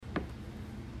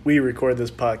we record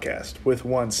this podcast with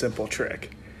one simple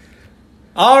trick.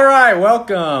 All right,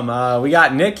 welcome. We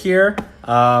got Nick here,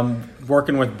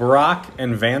 working with Brock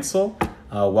and Vansel.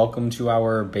 Welcome to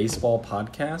our baseball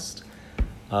podcast.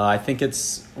 I think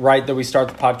it's right that we start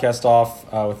the podcast off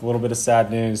with a little bit of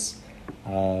sad news.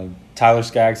 Tyler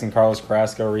Skaggs and Carlos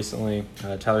Carrasco recently.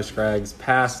 Tyler Skaggs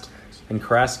passed, and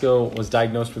Carrasco was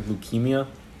diagnosed with leukemia.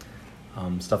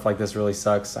 Stuff like this really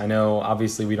sucks. I know,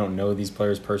 obviously, we don't know these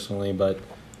players personally, but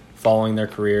following their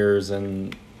careers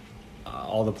and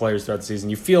all the players throughout the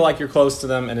season, you feel like you're close to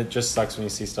them, and it just sucks when you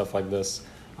see stuff like this.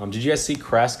 Did you guys see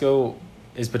Carrasco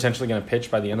is potentially going to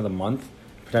pitch by the end of the month,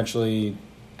 potentially,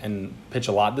 and pitch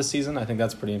a lot this season? I think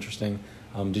that's pretty interesting.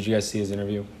 Did you guys see his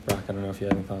interview, Brock? I don't know if you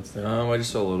had any thoughts there. I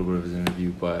just saw a little bit of his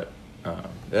interview, but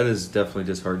that is definitely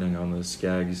disheartening on the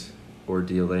Skaggs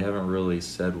ordeal. They haven't really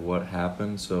said what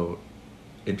happened, so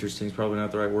interesting is probably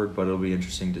not the right word, but it'll be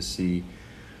interesting to see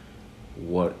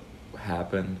what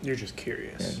happened. You're just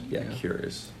curious. And, yeah,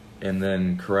 curious. And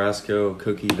then Carrasco,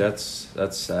 Cookie, that's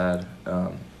sad.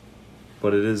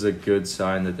 But it is a good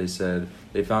sign that they said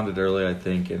they found it early, I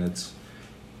think, and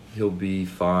he'll be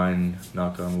fine,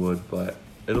 knock on wood, but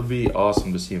it'll be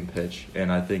awesome to see him pitch,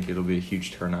 and I think it'll be a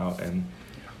huge turnout, and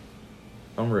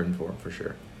I'm rooting for him for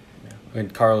sure. Yeah. When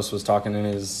Carlos was talking in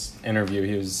his interview,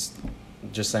 he was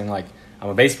just saying, like, I'm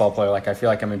a baseball player. Like, I feel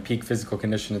like I'm in peak physical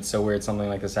condition. It's so weird something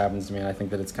like this happens to me, and I think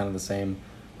that it's kind of the same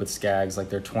with Skaggs. Like,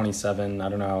 they're 27. I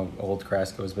don't know how old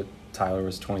Carrasco is, but Tyler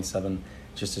was 27.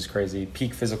 Just as crazy.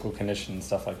 Peak physical condition and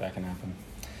stuff like that can happen.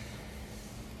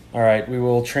 All right, we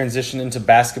will transition into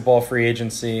basketball free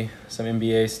agency, some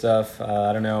NBA stuff.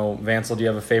 I don't know, Vansel, do you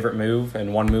have a favorite move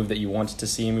and one move that you want to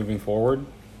see moving forward?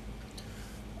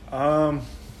 I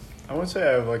wouldn't say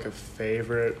I have, like, a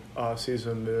favorite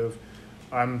offseason move.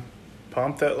 I'm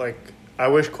pumped that, like, I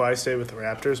wish Kawhi stayed with the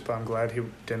Raptors, but I'm glad he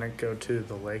didn't go to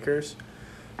the Lakers.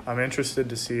 I'm interested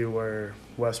to see where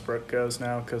Westbrook goes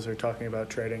now because they're talking about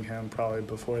trading him probably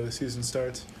before the season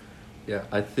starts. Yeah,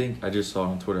 I just saw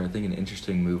on Twitter, I think an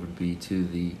interesting move would be to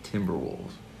the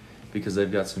Timberwolves because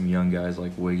they've got some young guys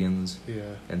like Wiggins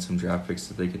and some draft picks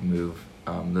that they could move.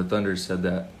 The Thunder said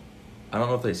that, I don't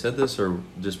know if they said this or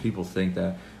just people think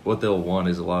that what they'll want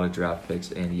is a lot of draft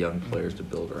picks and young players to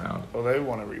build around. Well, they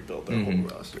want to rebuild their whole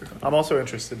roster. I'm also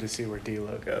interested to see where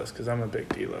D'Lo goes because I'm a big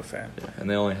D'Lo fan. Yeah, and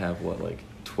they only have,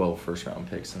 12 first-round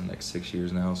picks in the next 6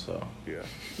 years now, so.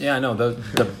 Yeah, I know.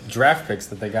 The draft picks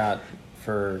that they got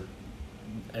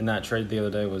in that trade the other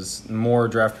day was more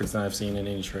draft picks than I've seen in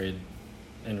any trade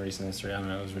in recent history. I don't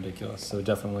know. It was ridiculous. So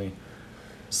definitely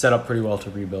set up pretty well to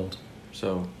rebuild.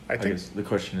 So I guess the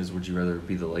question is, would you rather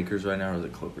be the Lakers right now or the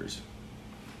Clippers?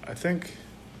 I think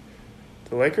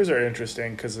the Lakers are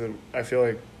interesting because I feel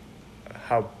like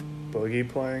how Boogie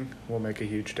playing will make a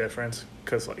huge difference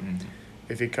because,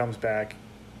 if he comes back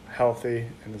healthy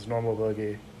and his normal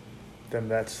Boogie, then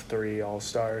that's 3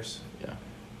 all-stars. Yeah.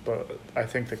 But I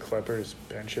think the Clippers'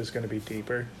 bench is going to be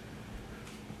deeper.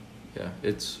 Yeah,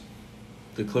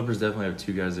 the Clippers definitely have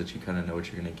 2 guys that you kind of know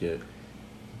what you're going to get,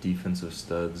 defensive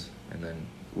studs, and then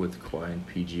with Kawhi and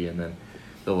PG, and then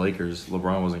the Lakers,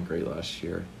 LeBron wasn't great last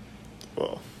year.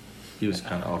 Well, he was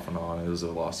kind of off and on. It was a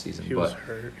lost season. He was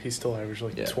hurt. He still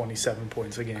averaged 27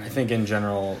 points a game. I think in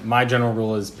general, my general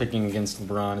rule is picking against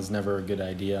LeBron is never a good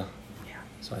idea. Yeah.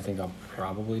 So I think I'll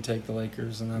probably take the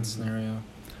Lakers in that scenario.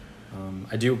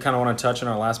 I do kind of want to touch on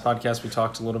our last podcast. We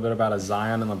talked a little bit about a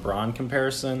Zion and LeBron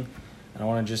comparison. And I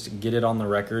want to just get it on the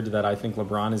record that I think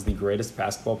LeBron is the greatest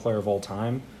basketball player of all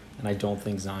time. And I don't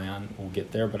think Zion will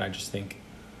get there, but I just think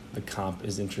the comp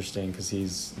is interesting because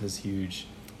he's this huge.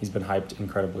 He's been hyped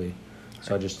incredibly.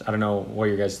 So I don't know what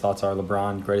your guys' thoughts are.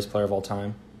 LeBron, greatest player of all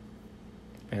time.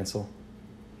 Ansel?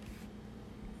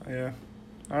 Yeah.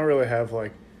 I don't really have,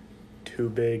 too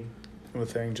big of a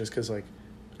thing just because,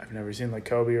 I've never seen,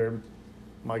 Kobe or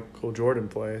Michael Jordan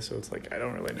play. So it's, I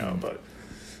don't really know. But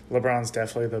LeBron's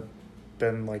definitely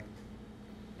been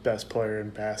best player in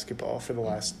basketball for the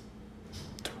last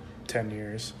 10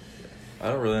 years. I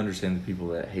don't really understand the people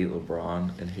that hate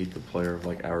LeBron and hate the player of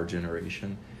our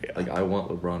generation. Yeah. I want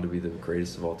LeBron to be the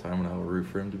greatest of all time, and I will root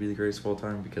for him to be the greatest of all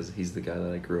time because he's the guy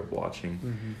that I grew up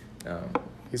watching.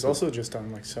 He's also just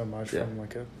done so much from a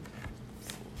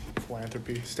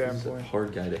philanthropy standpoint. He's a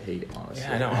hard guy to hate, honestly.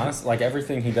 Yeah, I know. Honestly,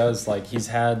 everything he does, he's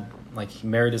had he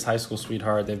married his high school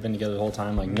sweetheart. They've been together the whole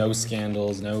time. No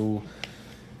scandals, no.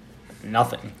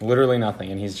 Nothing, literally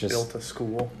nothing, and he's just built a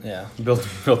school. Yeah, built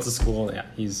a school. Yeah,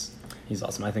 he's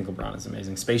awesome. I think LeBron is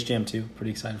amazing. Space Jam 2, pretty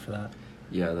excited for that.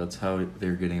 Yeah, that's how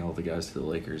they're getting all the guys to the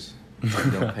Lakers.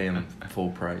 They'll pay them full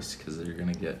price because they're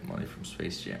gonna get money from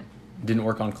Space Jam. Didn't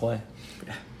work on Clay.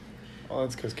 Yeah. Well,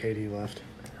 that's because KD left.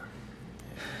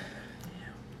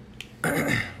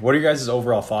 What are your guys'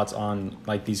 overall thoughts on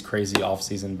like these crazy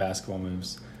off-season basketball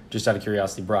moves? Just out of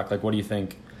curiosity, Brock, like what do you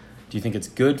think? Do you think it's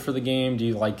good for the game? Do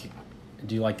you like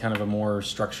kind of a more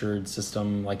structured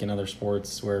system like in other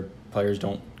sports where players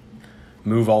don't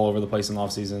move all over the place in the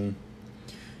off-season?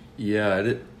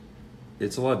 Yeah,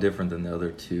 it's a lot different than the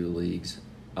other two leagues.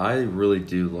 I really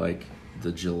do like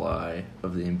the July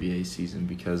of the NBA season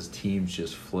because teams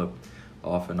just flip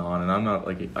off and on. And I'm not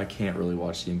like, I can't really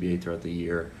watch the NBA throughout the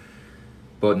year.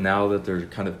 But now that they're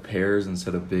kind of pairs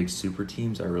instead of big super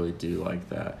teams, I really do like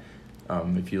that.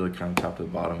 If you look kind of top to the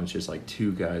bottom, it's just like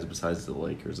two guys besides the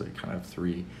Lakers. They kind of have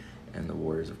three, and the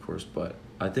Warriors, of course. But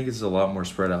I think it's a lot more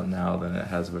spread out now than it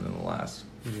has been in the last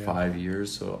 5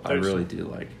 years. So I really do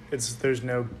like it. There's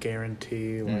no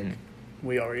guarantee. Like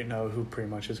we already know who pretty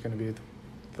much is going to be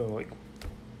the like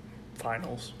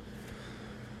finals.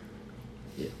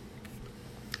 Yeah.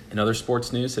 In other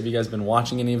sports news, have you guys been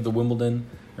watching any of the Wimbledon,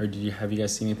 or have you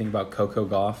guys seen anything about Coco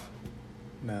Gauff?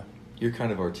 No. You're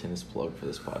kind of our tennis plug for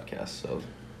this podcast, so.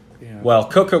 Yeah. Well,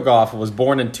 Coco Gauff was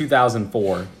born in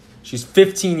 2004. She's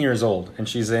 15 years old, and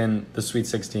she's in the Sweet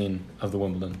 16 of the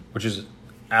Wimbledon, which is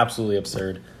absolutely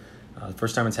absurd. The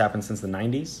first time it's happened since the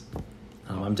 90s.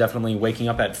 I'm definitely waking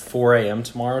up at 4 a.m.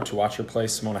 tomorrow to watch her play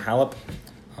Simona Halep,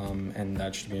 and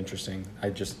that should be interesting.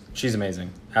 She's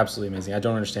amazing, absolutely amazing. I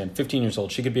don't understand. 15 years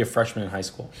old, she could be a freshman in high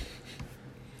school.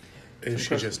 Is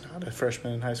she just not a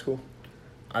freshman in high school?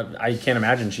 I can't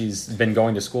imagine she's been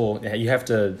going to school.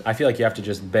 I feel like you have to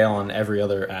just bail on every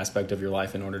other aspect of your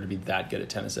life in order to be that good at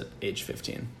tennis at age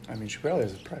 15. I mean, she probably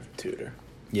has a private tutor.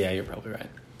 Yeah, you're probably right.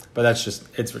 But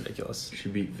it's ridiculous. She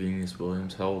beat Venus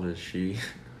Williams. How old is she?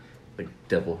 Like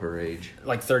double her age.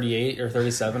 Like 38 or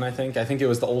 37, I think. I think it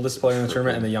was the oldest player in the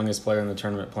tournament and the youngest player in the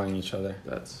tournament playing each other.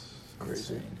 That's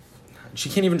crazy. Insane. She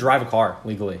can't even drive a car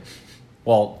legally.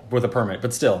 Well, with a permit,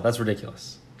 but still, that's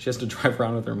ridiculous. She has to drive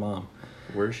around with her mom.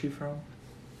 Where is she from?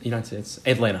 United States.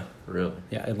 Atlanta. Really?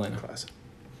 Yeah, Atlanta. Classic.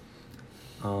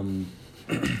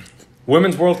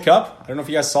 Women's World Cup. I don't know if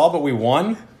you guys saw, but we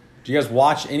won. Did you guys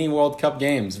watch any World Cup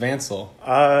games? Vansel.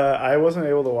 I wasn't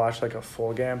able to watch like a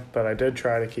full game, but I did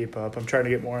try to keep up. I'm trying to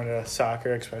get more into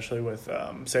soccer, especially with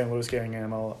St. Louis getting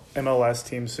an MLS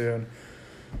team soon.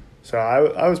 So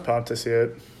I was pumped to see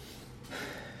it.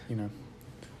 You know.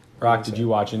 Rock, did you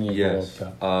watch any of the World Yes.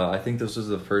 Cup? I think this was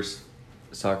the first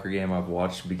soccer game I've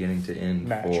watched beginning to end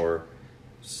Match.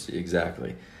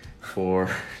 for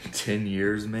 10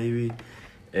 years maybe.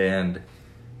 And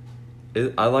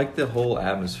I like the whole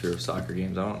atmosphere of soccer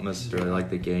games. I don't necessarily like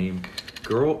the game.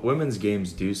 Women's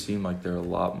games do seem like they're a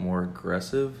lot more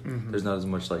aggressive. Mm-hmm. There's not as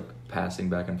much like passing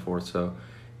back and forth. So,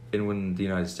 and when the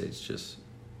United States just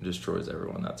destroys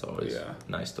everyone, that's always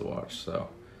nice to watch. So,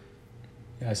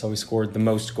 Yeah, I saw we scored the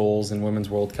most goals in Women's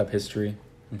World Cup history.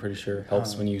 I'm pretty sure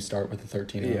helps when you start with a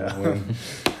 13-0 win.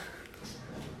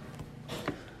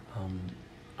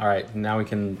 All right, now we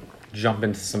can jump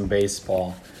into some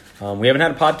baseball. We haven't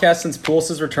had a podcast since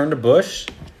Pujols' return to Busch.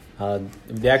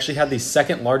 They actually had the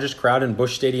second largest crowd in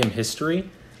Busch Stadium history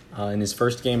in his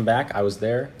first game back. I was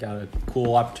there, got a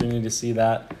cool opportunity to see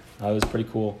that. It was pretty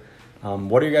cool.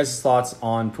 What are your guys' thoughts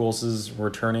on Pujols'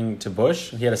 returning to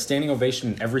Busch? He had a standing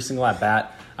ovation in every single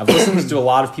at-bat. I've listened to a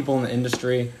lot of people in the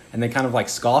industry, and they kind of like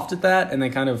scoffed at that, and they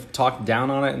kind of talked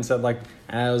down on it and said like,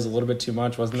 it was a little bit too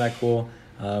much, wasn't that cool?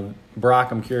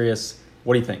 Brock, I'm curious,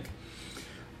 what do you think?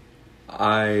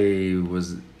 I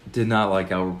did not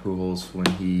like Albert Pujols when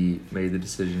he made the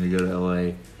decision to go to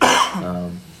LA.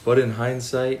 But in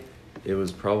hindsight, it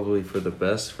was probably for the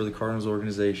best for the Cardinals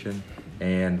organization.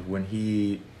 And when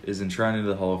he is enshrined into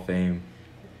the Hall of Fame,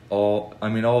 all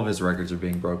of his records are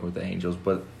being broken with the Angels,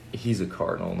 but he's a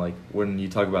Cardinal. Like when you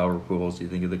talk about Albert Pujols, you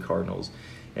think of the Cardinals,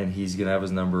 and he's gonna have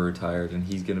his number retired, and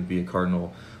he's gonna be a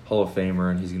Cardinal Hall of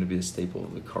Famer, and he's gonna be a staple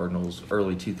of the Cardinals'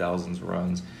 early 2000s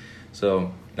runs.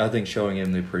 So I think showing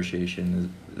him the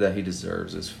appreciation that he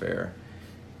deserves is fair.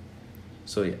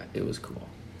 So yeah, it was cool.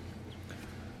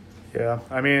 Yeah,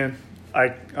 I mean,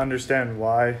 I understand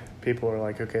why people are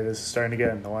like, okay, this is starting to get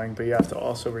annoying, but you have to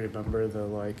also remember the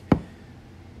like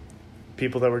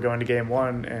people that were going to game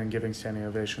 1 and giving standing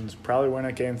ovations probably weren't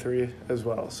at game 3 as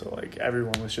well. So like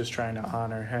everyone was just trying to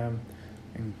honor him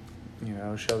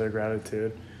and show their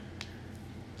gratitude.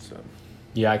 So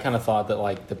Yeah, I kind of thought that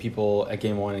like the people at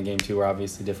game 1 and game 2 were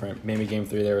obviously different. Maybe game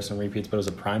 3 there were some repeats, but it was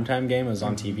a primetime game. It was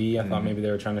on TV. I thought maybe they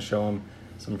were trying to show him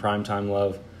some primetime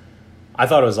love. I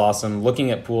thought it was awesome.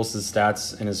 Looking at Pujols'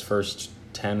 stats in his first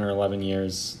 10 or 11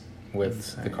 years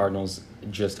with the Cardinals,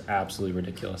 just absolutely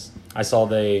ridiculous. I saw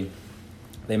they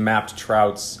mapped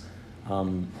Trout's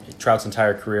Trout's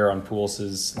entire career on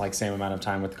Pujols' like same amount of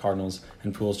time with the Cardinals,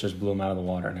 and Pujols just blew him out of the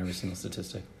water in every single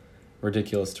statistic.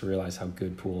 Ridiculous to realize how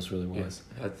good Pujols really was.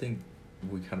 Yeah, I think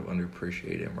we kind of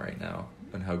underappreciate him right now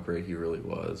and how great he really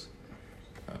was.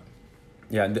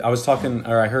 Yeah, I was talking,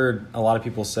 or I heard a lot of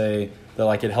people say that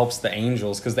like it helps the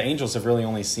Angels because the Angels have really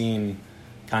only seen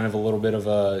kind of a little bit of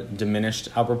a diminished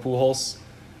Albert Pujols.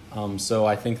 So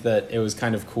I think that it was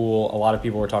kind of cool. A lot of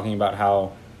people were talking about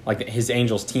how like his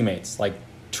Angels teammates, like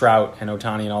Trout and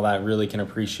Ohtani and all that, really can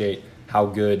appreciate how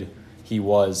good he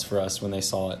was for us when they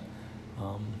saw it.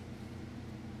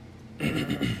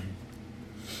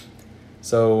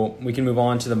 So we can move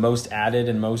on to the most added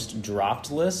and most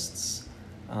dropped lists.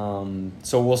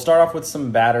 So we'll start off with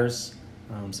some batters,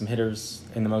 some hitters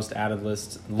in the most added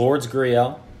list. Lourdes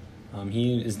Gurriel,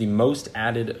 he is the most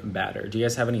added batter. Do you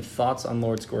guys have any thoughts on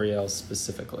Lourdes Gurriel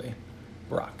specifically?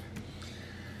 Brock.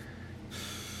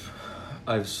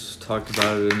 I've talked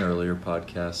about it in earlier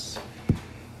podcasts.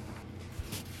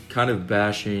 Kind of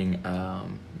bashing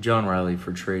John Riley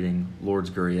for trading Lourdes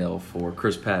Gurriel for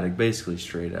Chris Paddock, basically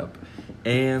straight up.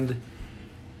 And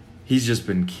he's just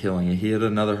been killing it. He had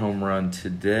another home run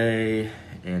today,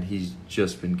 and he's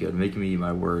just been good, making me eat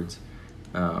my words.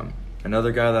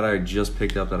 Another guy that I just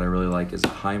picked up that I really like is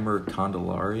Heimer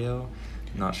Candelario.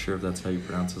 Not sure if that's how you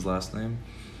pronounce his last name.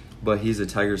 But he's a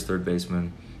Tigers third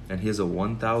baseman, and he has a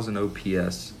 1,000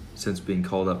 OPS since being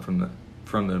called up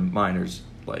from the minors,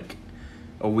 like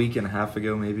a week and a half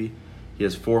ago maybe. He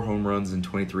has 4 home runs and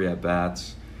 23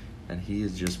 at-bats, and he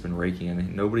has just been raking it.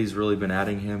 Nobody's really been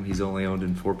adding him. He's only owned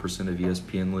in 4% of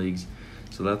ESPN leagues.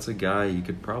 So that's a guy you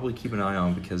could probably keep an eye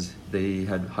on because they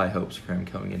had high hopes for him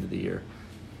coming into the year.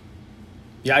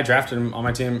 Yeah, I drafted him on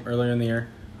my team earlier in the year,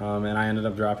 and I ended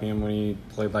up dropping him when he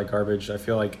played like garbage. I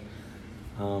feel like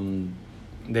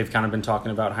they've kind of been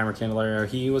talking about Heimer Candelario.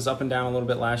 He was up and down a little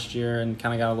bit last year and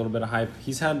kind of got a little bit of hype.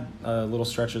 He's had little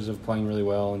stretches of playing really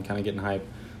well and kind of getting hype,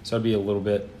 so I'd be a little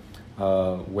bit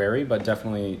wary, but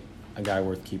definitely a guy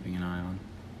worth keeping an eye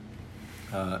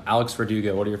on. Alex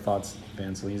Verdugo, what are your thoughts,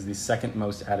 Vansel? He's the second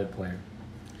most added player.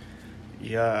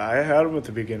 Yeah, I had him at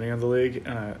the beginning of the league,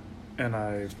 and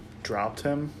I dropped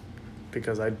him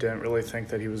because I didn't really think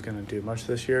that he was going to do much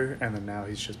this year, and then now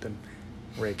he's just been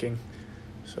raking.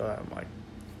 So I'm like,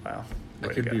 wow. I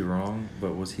could be wrong,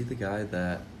 but was he the guy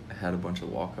that had a bunch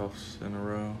of walk-offs in a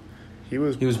row? He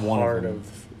was one part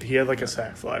of them. he had like a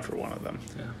sack fly for one of them.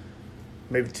 Yeah.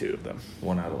 Maybe 2 of them.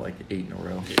 1 out of like 8 in a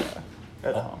row.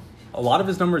 Yeah. A lot of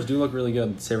his numbers do look really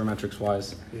good,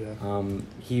 sabermetrics-wise. Yeah.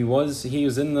 He was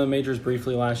in the majors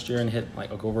briefly last year and hit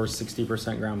like over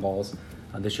 60% ground balls.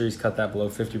 This year he's cut that below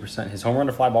 50%. His home run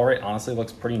to fly ball rate honestly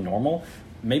looks pretty normal,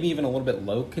 maybe even a little bit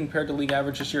low compared to league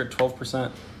average this year at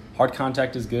 12%. Hard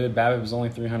contact is good. BABIP is only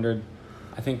 300.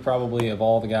 I think probably of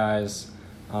all the guys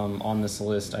on this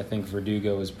list, I think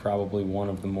Verdugo is probably one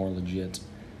of the more legit.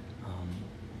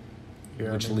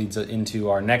 Which leads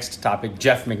into our next topic,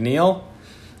 Jeff McNeil.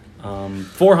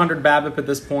 400 BABIP at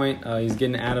this point. He's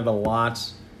getting added a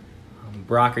lot.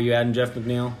 Brock, are you adding Jeff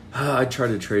McNeil? I tried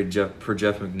to trade Jeff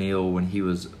McNeil when he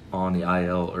was on the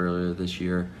IL earlier this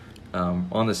year.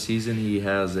 On the season, he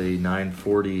has a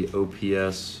 940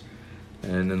 OPS,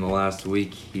 and in the last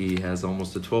week, he has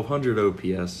almost a 1,200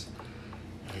 OPS.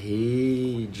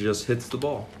 He just hits the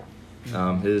ball.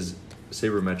 His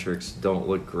sabermetrics don't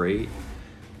look great.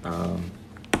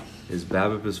 His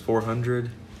BABIP is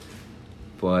 400,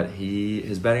 but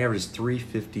his batting average is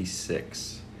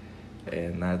 356.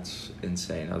 And that's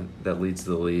insane. That leads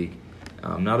the league.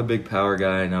 Not a big power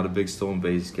guy, not a big stolen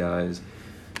base guy.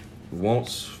 Won't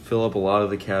fill up a lot of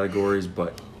the categories,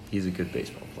 but he's a good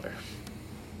baseball player.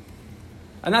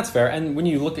 And that's fair. And when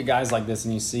you look at guys like this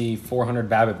and you see 400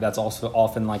 BABIP, that's also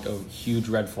often like a huge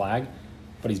red flag.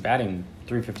 But he's batting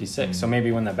 356. So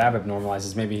maybe when that BABIP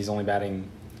normalizes, maybe he's only batting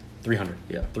 300.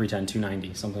 Yeah. 310,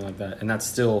 290, something like that. And that's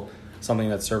still something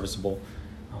that's serviceable.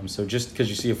 So just because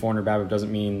you see a 400 BABIP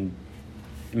doesn't mean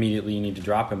immediately you need to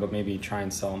drop him, but maybe try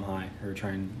and sell him high or try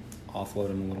and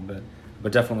offload him a little bit.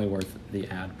 But definitely worth the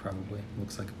ad, probably.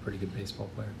 Looks like a pretty good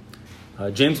baseball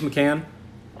player. James McCann,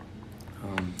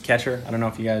 catcher. I don't know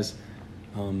if you guys,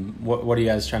 what are you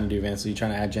guys trying to do, Vance? Are you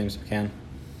trying to add James McCann?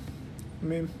 I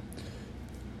mean,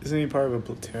 isn't he part of a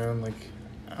platoon? Like,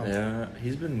 Yeah,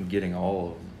 he's been getting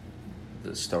all of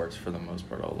the starts for the most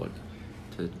part. I'll look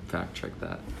to fact check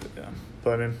that. Yeah,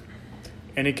 but I mean,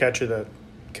 any catcher that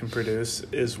can produce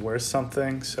is worth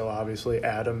something. So obviously,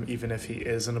 add him even if he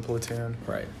is in a platoon.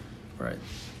 Right.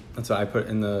 That's what I put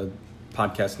in the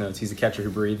podcast notes. He's a catcher who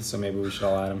breathes, so maybe we should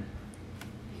all add him.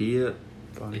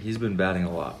 He's been batting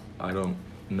a lot. I don't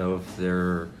know if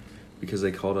they're because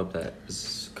they called up that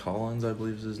Collins, I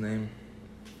believe is his name.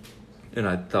 And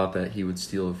I thought that he would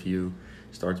steal a few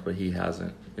starts, but he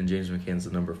hasn't. And James McCann's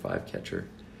the number 5 catcher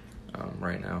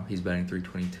right now. He's batting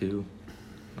 .322,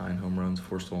 9 home runs,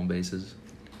 4 stolen bases.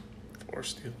 4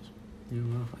 steals. Yeah,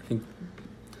 well, I think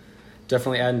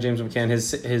definitely adding James McCann,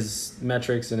 his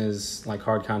metrics and his like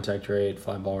hard contact rate,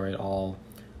 fly ball rate, all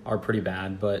are pretty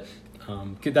bad, but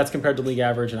that's compared to league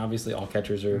average, and obviously all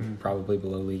catchers are probably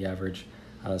below league average.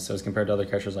 So as compared to other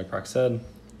catchers, like Brock said,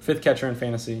 5th catcher in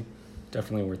fantasy,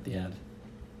 definitely worth the ad.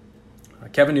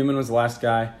 Kevin Newman was the last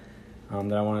guy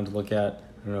that I wanted to look at.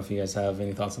 I don't know if you guys have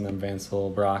any thoughts on them,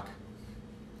 Vansel, Brock.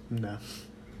 No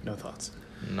thoughts.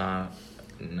 No.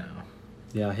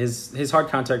 Yeah, his hard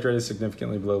contact rate is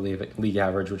significantly below league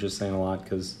average, which is saying a lot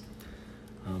because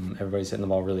everybody's hitting the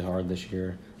ball really hard this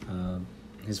year.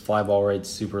 His fly ball rate's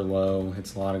super low,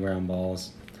 hits a lot of ground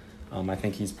balls. I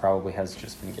think he's probably has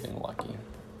just been getting lucky.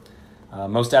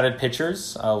 Most added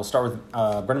pitchers, we'll start with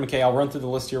Brendan McKay. I'll run through the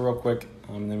list here real quick,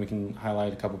 and then we can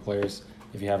highlight a couple players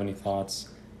if you have any thoughts.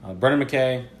 Brendan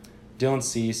McKay, Dylan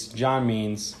Cease, John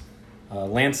Means,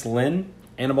 Lance Lynn,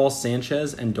 Anibal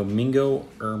Sanchez, and Domingo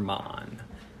Germán.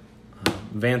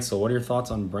 Vansel, what are your thoughts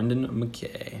on Brendan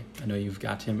McKay? I know you've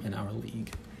got him in our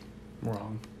league.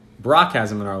 Wrong. Brock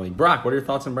has him in our league. Brock, what are your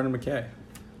thoughts on Brendan McKay?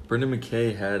 Brendan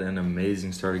McKay had an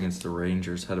amazing start against the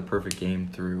Rangers, had a perfect game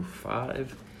through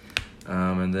 5.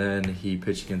 And then he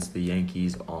pitched against the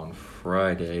Yankees on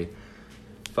Friday.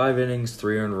 5 innings,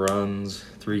 3 earned runs,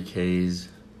 3 Ks,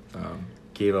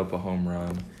 gave up a home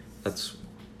run. That's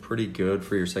pretty good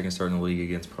for your second start in the league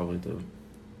against probably the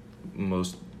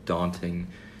most daunting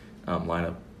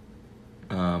lineup.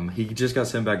 He just got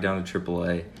sent back down to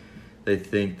AAA. They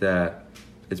think that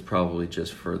it's probably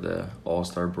just for the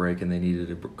All-Star break, and they needed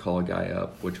to call a guy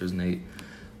up, which was Nate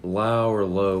Lau or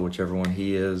Lowe, whichever one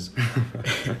he is.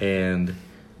 And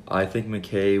I think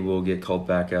McKay will get called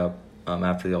back up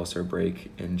after the All-Star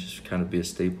break and just kind of be a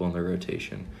staple in their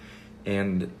rotation.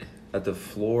 And at the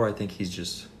floor, I think he's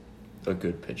just a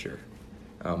good pitcher.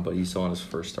 But you saw in his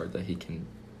first start that he can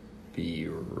be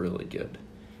really good.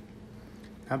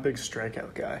 Not a big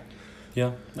strikeout guy.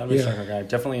 Yeah, not a big strikeout guy.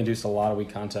 Definitely induced a lot of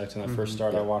weak contact in that first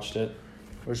start. I watched it.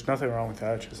 There's nothing wrong with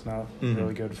that. It's just not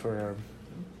really good for our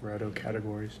roto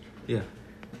categories. Yeah.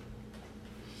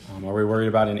 Are we worried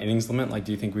about an innings limit? Like,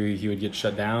 do you think he would get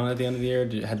shut down at the end of the year?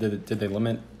 Did they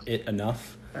limit it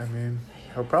enough? I mean,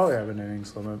 he'll probably have an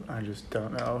innings limit. I just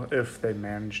don't know if they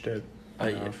managed it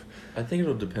enough. I think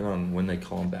it'll depend on when they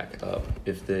call him back up.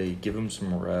 If they give him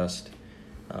some rest,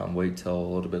 wait till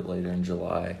a little bit later in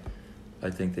July, I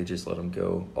think they just let him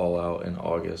go all out in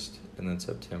August and then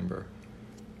September.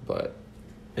 But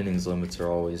innings limits are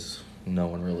always, no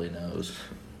one really knows.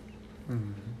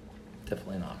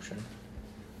 Definitely an option.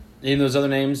 Any of those other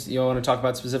names you want to talk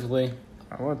about specifically?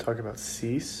 I want to talk about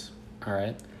Cease. All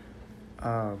right.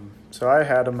 So I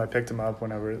had him. I picked him up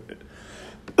whenever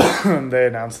they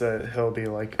announced that he'll be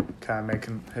like kind of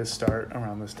making his start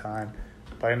around this time.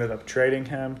 But I ended up trading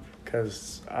him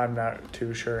because I'm not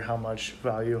too sure how much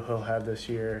value he'll have this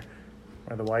year.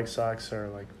 Where the White Sox are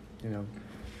like,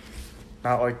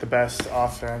 not like the best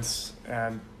offense,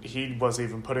 and he wasn't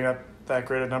even putting up that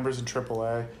great of numbers in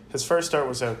AAA. His first start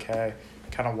was okay.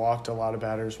 Kind of walked a lot of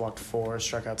batters, walked 4,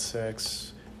 struck out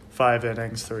 6, 5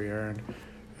 innings, 3 earned.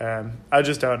 And I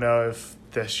just don't know if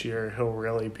this year he'll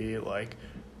really be like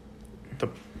the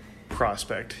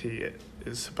prospect he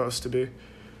is supposed to be.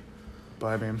 But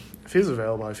I mean, if he's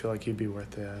available, I feel like he'd be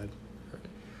worth the ad.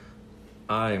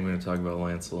 I am going to talk about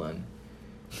Lance Lynn.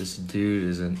 This dude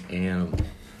is an animal.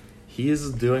 He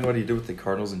is doing what he did with the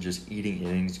Cardinals and just eating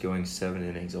innings, going 7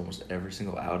 innings almost every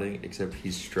single outing, except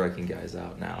he's striking guys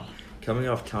out now. Coming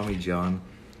off Tommy John,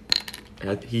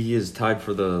 he is tied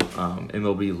for the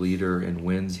MLB leader in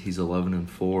wins. He's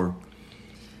 11-4.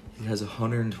 He has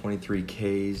 123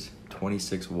 Ks,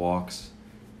 26 walks,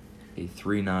 a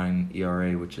 3.9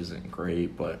 ERA, which isn't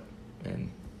great, but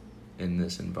in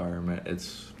this environment,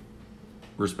 it's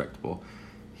respectable.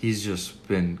 He's just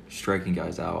been striking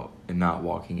guys out and not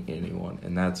walking anyone,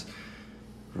 and that's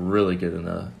really good in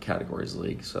the categories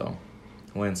league. So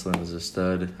Lance Lynn is a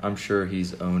stud. I'm sure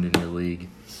he's owned in your league,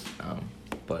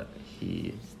 but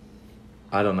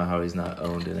I don't know how he's not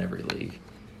owned in every league.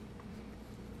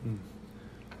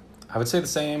 I would say the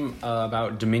same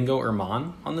about Domingo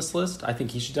Germán on this list. I think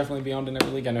he should definitely be owned in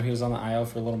every league. I know he was on the IL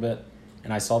for a little bit,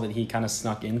 and I saw that he kind of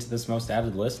snuck into this most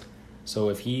added list. So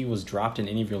if he was dropped in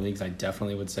any of your leagues, I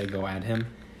definitely would say go add him.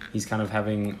 He's kind of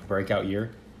having a breakout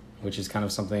year, which is kind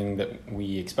of something that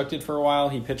we expected for a while.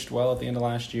 He pitched well at the end of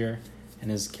last year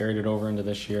and has carried it over into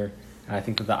this year. And I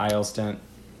think that the IL stint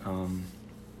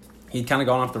he'd kind of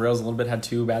gone off the rails a little bit, had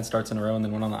 2 bad starts in a row, and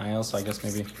then went on the IL. So I guess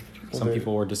maybe some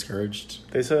people were discouraged.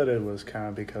 They said it was kind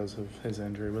of because of his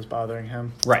injury was bothering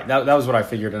him. Right, that was what I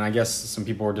figured, and I guess some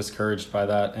people were discouraged by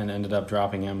that and ended up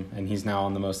dropping him, and he's now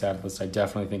on the most added list. I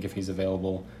definitely think if he's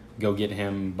available, go get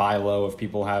him, buy low. If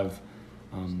people have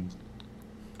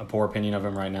a poor opinion of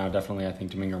him right now, definitely I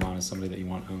think Domingo Germán is somebody that you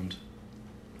want owned.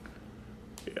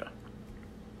 Yeah.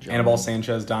 Anibal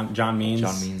Sanchez, John Means.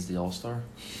 John Means the All-Star?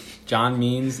 John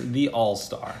Means the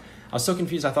All-Star. I was so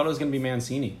confused. I thought it was going to be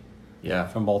Mancini Yeah.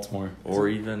 from Baltimore. Or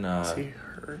even Is he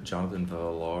hurt? Jonathan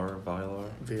Villar.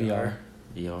 VR.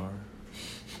 VR.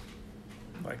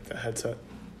 Like the headset?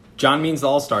 John Means the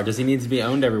All-Star. Does he need to be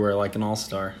owned everywhere like an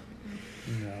All-Star?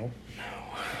 No.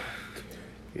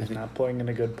 He's not playing in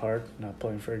a good park, not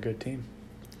playing for a good team.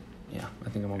 Yeah, I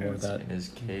think I'm on board with that. And his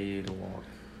K to walk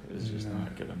is just No.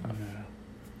 not good enough. No.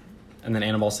 And then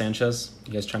Anibal Sanchez.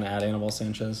 You guys trying to add Anibal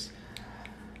Sanchez?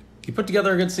 He put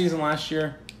together a good season last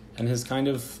year and has kind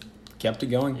of kept it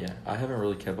going. Yeah, I haven't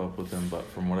really kept up with him, but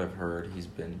from what I've heard, he's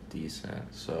been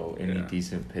decent. So any Yeah.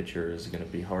 decent pitcher is going to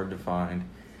be hard to find.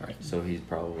 Right. So he's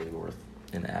probably worth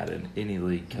an add in any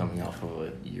league coming off of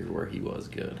a year where he was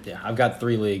good. Yeah, I've got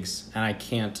 3 leagues, and I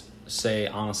can't say,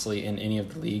 honestly, in any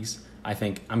of the leagues, I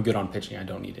think I'm good on pitching. I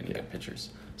don't need any good pitchers.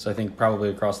 So I think probably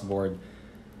across the board,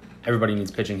 everybody needs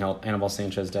pitching help. Anibal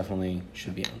Sanchez definitely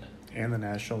should be owned. And the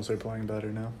Nationals are playing better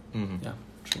now. Mm-hmm. Yeah,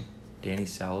 true. Danny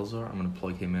Salazar, I'm going to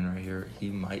plug him in right here. He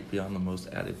might be on the most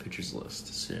added pitchers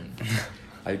list soon.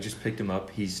 I just picked him up.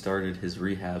 He started his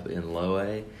rehab in low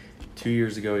A. 2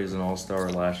 years ago, he was an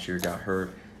all-star. Last year, got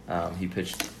hurt. He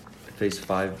faced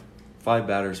five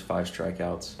batters, 5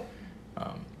 strikeouts.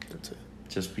 That's it.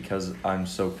 Just because I'm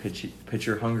so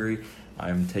pitcher hungry,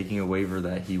 I'm taking a waiver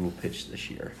that he will pitch this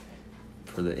year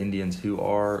for the Indians, who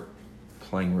are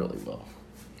playing really well.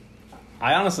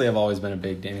 I honestly have always been a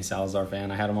big Danny Salazar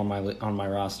fan. I had him on my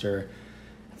roster,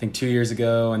 I think 2 years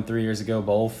ago and 3 years ago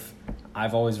both.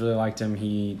 I've always really liked him.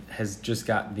 He has just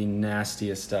got the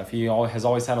nastiest stuff. He has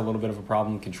always had a little bit of a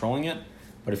problem controlling it,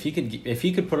 but if he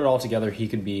could put it all together, he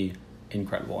could be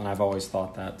incredible. And I've always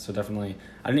thought that. So definitely,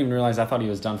 I didn't even realize. I thought he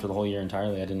was done for the whole year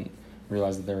entirely. I didn't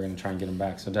realize that they were going to try and get him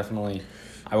back. So definitely,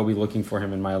 I will be looking for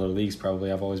him in my other leagues.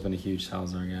 Probably, I've always been a huge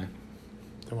Salazar guy.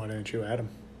 Then why didn't you add him?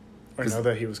 Or know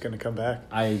that he was going to come back?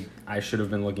 I should have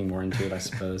been looking more into it, I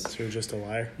suppose. So you're just a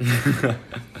liar?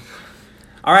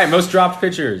 All right, most dropped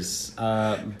pitchers.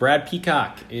 Brad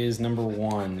Peacock is number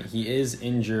 1. He is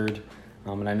injured,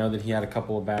 and I know that he had a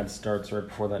couple of bad starts right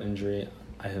before that injury.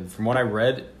 From what I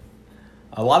read,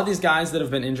 a lot of these guys that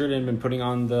have been injured and been putting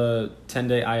on the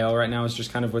 10-day IL right now is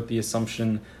just kind of with the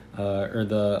assumption or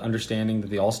the understanding that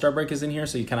the All-Star break is in here,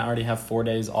 so you kind of already have 4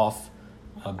 days off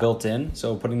built in.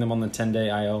 So putting them on the 10-day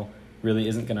IL really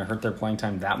isn't going to hurt their playing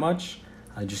time that much.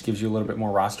 It just gives you a little bit more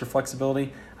roster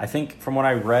flexibility. I think from what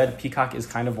I read, Peacock is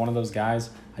kind of one of those guys.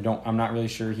 I'm not really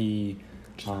sure he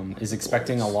is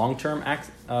expecting a long-term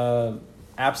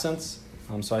absence.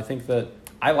 So I think that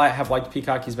I have liked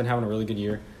Peacock. He's been having a really good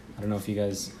year. I don't know if you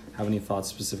guys have any thoughts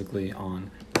specifically on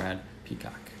Brad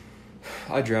Peacock.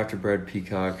 I drafted Brad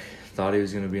Peacock. Thought he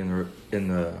was going to be in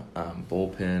the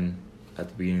bullpen at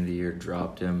the beginning of the year.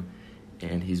 Dropped him,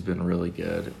 and he's been really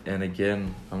good. And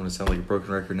again, I'm going to sound like a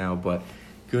broken record now, but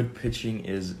good pitching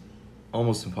is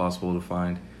almost impossible to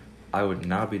find. I would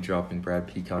not be dropping Brad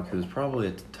Peacock, who's probably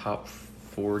a top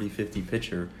 40, 50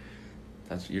 pitcher.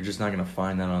 You're just not going to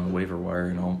find that on the waiver wire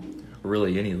in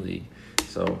really any league.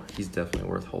 So he's definitely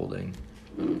worth holding.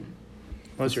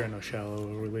 Unless you're in a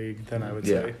shallower league, then I would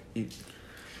say.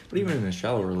 But even in a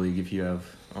shallower league, if you have,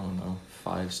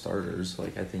 5 starters, I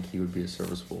think he would be a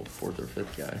serviceable 4th or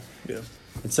 5th guy. Yeah.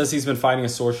 It says he's been fighting a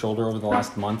sore shoulder over the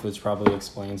last month, which probably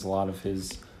explains a lot of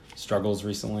his struggles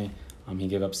recently. He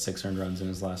gave up 6 earned runs in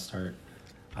his last start.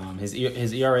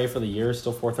 His ERA for the year is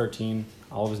still 4.13.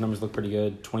 All of his numbers look pretty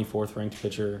good. 24th ranked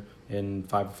pitcher in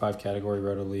 5x5 category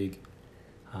Roto League.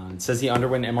 It says he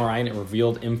underwent an MRI and it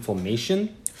revealed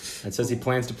inflammation. It says he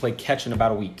plans to play catch in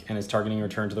about a week and is targeting a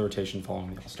return to the rotation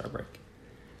following the All-Star break.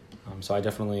 So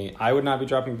I would not be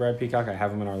dropping Brad Peacock. I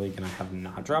have him in our league and I have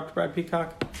not dropped Brad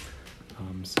Peacock.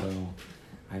 So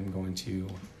I'm going to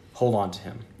hold on to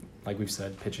him. Like we've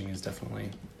said, pitching is definitely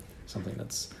something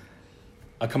that's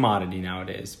a commodity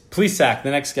nowadays. Plesac,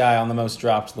 the next guy on the most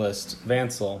dropped list.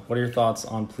 Vansel, what are your thoughts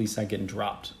on Plesac getting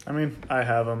dropped? I mean, I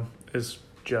have him. It's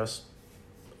just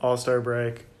All-Star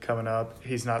break coming up.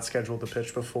 He's not scheduled to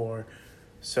pitch before.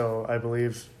 So I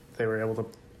believe they were able to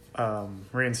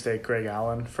reinstate Greg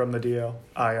Allen from the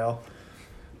IL.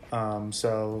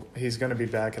 So he's going to be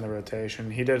back in the rotation.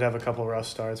 He did have a couple rough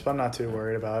starts, but I'm not too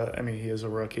worried about it. I mean, he is a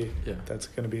rookie. Yeah. That's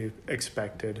going to be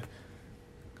expected.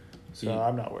 So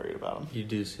I'm not worried about him. You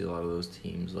do see a lot of those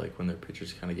teams, like when their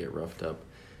pitchers kind of get roughed up,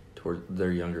 toward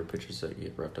their younger pitchers that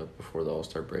get roughed up before the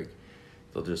All-Star break,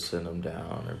 they'll just send them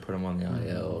down or put them on the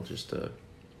IL just to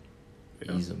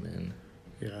ease them in.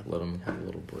 Yeah. Let them have a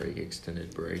little break,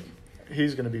 extended break.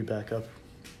 He's going to be back up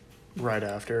right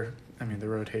after. I mean, the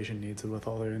rotation needs it with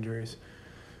all their injuries.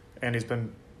 And he's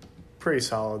been pretty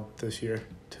solid this year,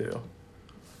 too.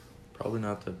 Probably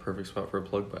not the perfect spot for a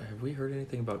plug, but have we heard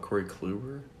anything about Corey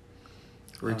Kluber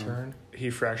return? He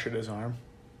fractured his arm.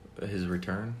 His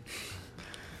return?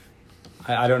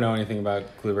 I don't know anything about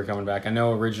Kluber coming back. I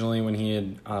know originally when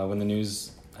when the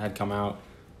news had come out,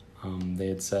 they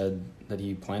had said that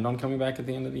he planned on coming back at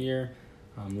the end of the year.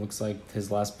 Looks like his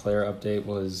last player update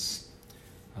was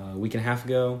a week and a half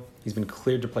ago. He's been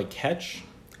cleared to play catch.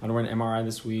 Underwent an MRI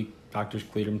this week. Doctors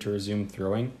cleared him to resume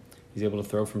throwing. He's able to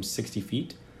throw from 60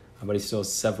 feet, but he still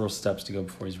has several steps to go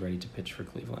before he's ready to pitch for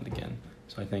Cleveland again.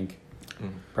 So I think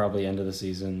probably end of the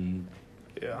season,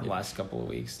 last couple of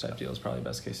weeks type deal is probably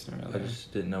best case scenario. I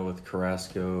just didn't know with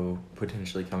Carrasco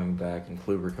potentially coming back and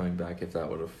Kluber coming back if that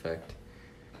would affect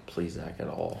Plesac at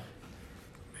all.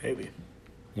 Maybe.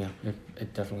 Yeah,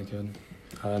 it definitely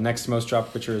could. Next most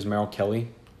dropped pitcher is Merrill Kelly.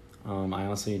 I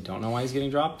honestly don't know why he's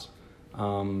getting dropped.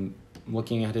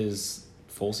 Looking at his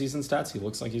full season stats, he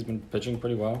looks like he's been pitching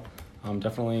pretty well.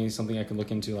 Definitely something I could look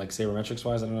into, like sabermetrics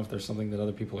wise. I don't know if there's something that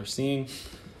other people are seeing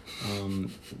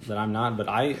that I'm not, but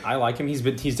I like him. He's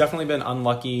definitely been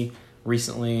unlucky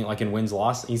recently, like in wins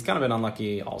loss. He's kind of been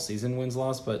unlucky all season wins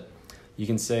loss, but you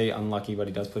can say unlucky. But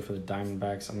he does play for the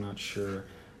Diamondbacks. I'm not sure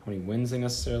how many wins they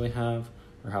necessarily have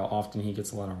or how often he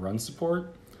gets a lot of run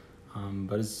support.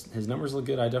 But his numbers look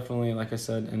good. I definitely, like I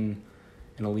said, in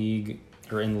a league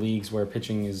or in leagues where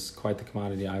pitching is quite the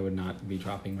commodity, I would not be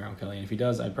dropping Merrill Kelly. And if he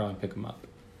does, I'd probably pick him up.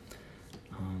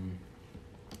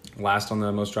 Last on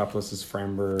the most dropped list is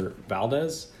Framber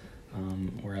Valdez,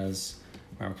 whereas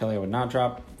Merrill Kelly I would not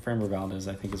drop. Framber Valdez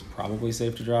I think is probably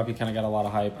safe to drop. He kind of got a lot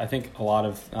of hype. I think a lot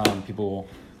of people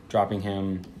dropping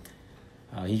him.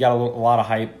 He got a lot of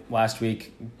hype last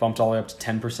week, bumped all the way up to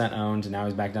 10% owned, and now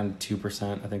he's back down to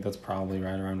 2%. I think that's probably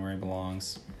right around where he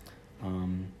belongs.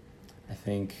 I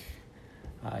think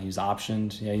he was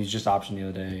optioned. Yeah, he was just optioned the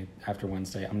other day after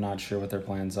Wednesday. I'm not sure what their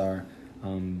plans are.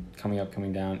 Coming up,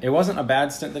 coming down. It wasn't a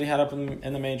bad stint that he had up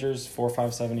in the majors.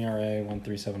 4.57 ERA,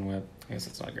 1.37 WHIP. I guess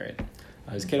that's not great.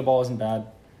 His K to ball isn't bad,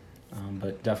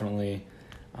 but definitely.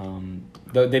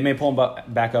 They may pull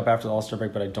him back up after the All-Star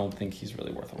break, but I don't think he's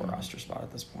really worth a roster spot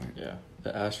at this point. Yeah,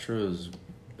 the Astros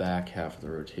back half of the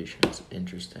rotation is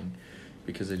interesting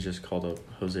because they just called up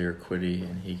Jose Urquidy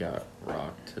and he got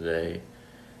rocked today.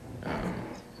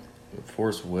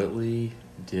 Forrest Whitley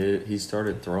he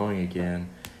started throwing again.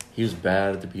 He was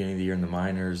bad at the beginning of the year in the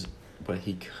minors, but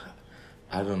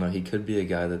I don't know, he could be a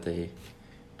guy that they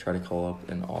try to call up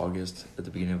in August, at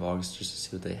the beginning of August, just to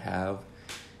see what they have.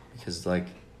 Because, like,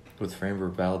 with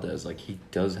Framber Valdez, like, he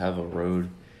does have a road,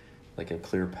 like, a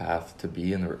clear path to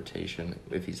be in the rotation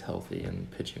if he's healthy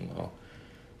and pitching well.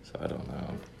 So, I don't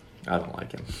know. I don't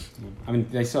like him. I mean,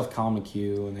 they still have Colin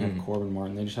McHugh and they have Corbin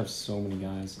Martin. They just have so many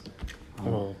guys.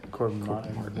 Corbin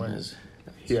Martin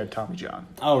he had Tommy John.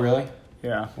 Oh, really?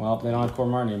 Yeah. Well, they don't have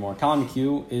Corbin Martin anymore. Colin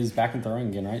McHugh is back and throwing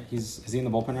again, right? Is he in the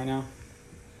bullpen right now?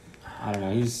 I don't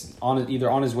know. He's either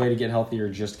on his way to get healthy or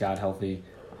just got healthy.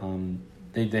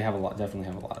 They definitely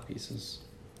have a lot of pieces.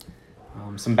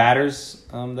 Some batters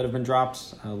that have been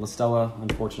dropped. LaStella,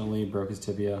 unfortunately, broke his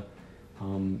tibia.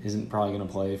 Isn't probably going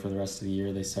to play for the rest of the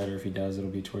year, they said, or if he does,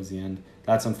 it'll be towards the end.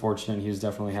 That's unfortunate. He was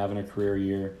definitely having a career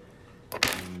year.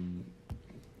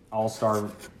 All-Star,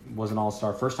 was an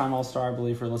All-Star. First-time All-Star, I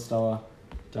believe, for LaStella.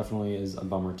 Definitely is a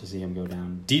bummer to see him go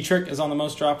down. Dietrich is on the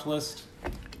most dropped list.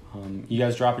 You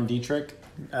guys dropping Dietrich?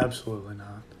 Absolutely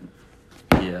not.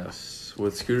 Yes.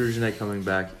 With Scooter Gennett coming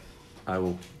back, I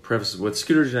will preface with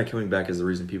Scooter Gennett coming back is the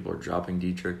reason people are dropping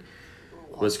Dietrich.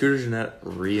 But Scooter Gennett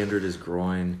re-injured his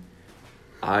groin.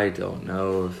 I don't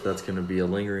know if that's going to be a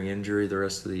lingering injury the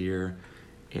rest of the year.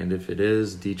 And if it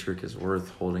is, Dietrich is worth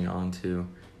holding on to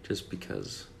just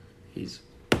because he's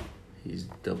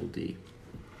double D.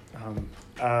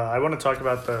 I want to talk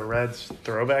about the Reds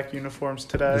throwback uniforms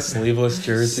today. The sleeveless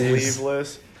jerseys.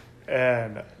 Sleeveless.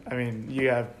 And, I mean, you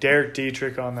have Derek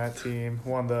Dietrich on that team,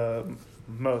 one of the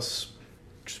most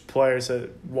players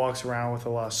that walks around with a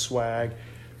lot of swag,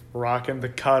 rocking the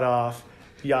cutoff,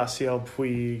 Yasiel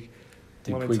Puig.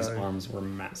 Dude, Puig's arms were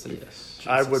massive. Yes.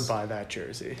 I would buy that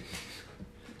jersey.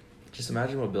 Just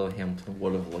imagine what Billy Hamilton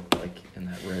would have looked like in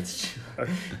that Reds. A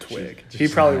twig. Just He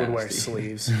probably would wear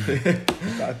nasty. sleeves.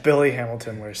 Billy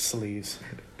Hamilton wears sleeves.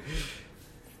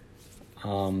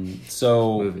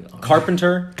 So Moving on.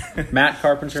 Carpenter, Matt It's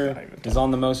Carpenter not even is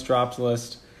on the most dropped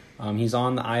list. He's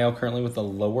on the IL currently with a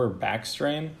lower back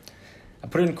strain. I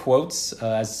put it in quotes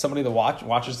as somebody that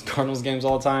watches the Cardinals games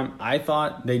all the time. I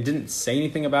thought they didn't say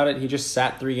anything about it. He just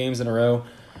sat 3 games in a row.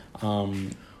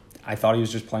 I thought he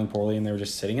was just playing poorly and they were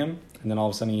just sitting him. And then all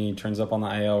of a sudden he turns up on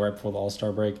the IL right before the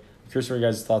All-Star break. I'm curious what your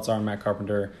guys' thoughts are on Matt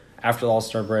Carpenter after the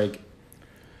All-Star break.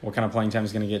 What kind of playing time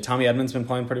he's going to get. Tommy Edmonds been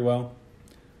playing pretty well.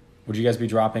 Would you guys be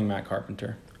dropping Matt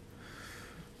Carpenter?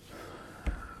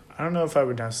 I don't know if I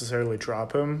would necessarily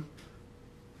drop him,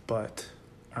 but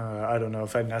I don't know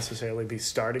if I'd necessarily be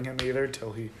starting him either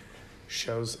till he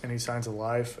shows any signs of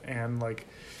life. And, like,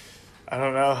 I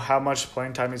don't know how much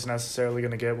playing time he's necessarily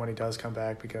going to get when he does come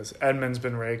back because Edmonds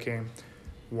been raking.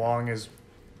 Wong is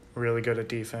really good at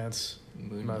defense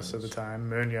most of the time.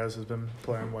 Munoz has been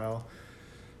playing well.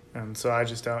 And so I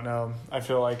just don't know. I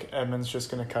feel like Edmonds just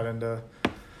going to cut into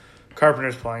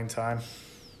Carpenter's playing time.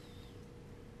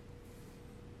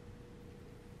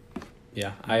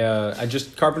 Yeah, I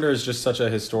just Carpenter is just such a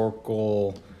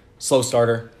historical slow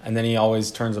starter, and then he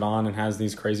always turns it on and has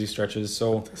these crazy stretches.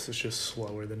 So This is just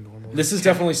slower than normal. this is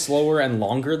definitely slower and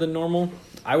longer than normal.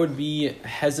 I would be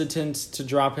hesitant to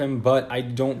drop him, but I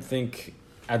don't think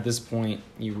at this point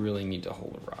you really need to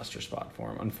hold a roster spot for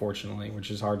him, unfortunately,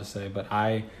 which is hard to say. But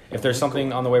if there's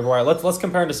something on the waiver wire, let's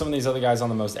compare him to some of these other guys on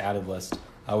the most added list.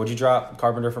 Would you drop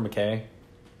Carpenter for McKay?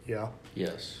 Yeah,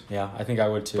 Yes. Yeah, I think I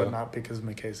would too. but not because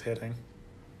McKay's hitting.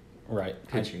 Right.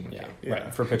 Pitching, Yeah, okay. Yeah.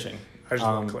 right, for pitching. I just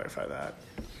want to clarify that.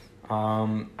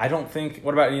 I don't think.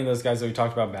 What about any of those guys that we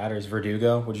talked about? Batters,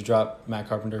 Verdugo. Would you drop Matt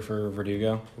Carpenter for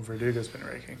Verdugo? Verdugo's been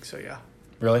raking, so yeah.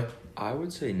 Really? I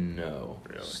would say no.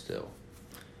 Really? Still.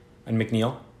 And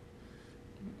McNeil?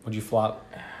 Would you flop?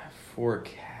 For a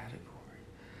category.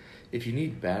 If you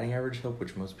need batting average help,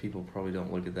 which most people probably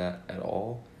don't look at that at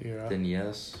all, Yeah. then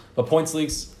yes. But points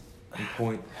leagues, And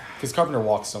point, because Carpenter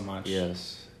walks so much.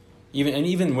 yes.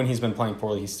 Even when he's been playing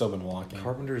poorly, he's still been walking.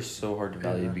 Carpenter is so hard to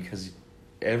value Yeah. because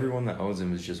everyone that owns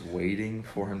him is just waiting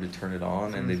for him to turn it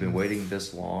on, and they've been waiting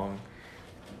this long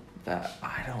that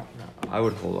I don't know. I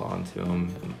would hold on to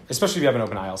him. Especially if you have an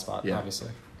open IL spot, Yeah.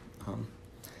 obviously.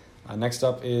 Next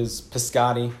up is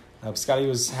Piscotty. Piscotty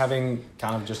was having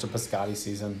kind of just a Piscotty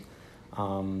season.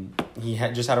 He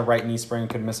just had a right knee sprain,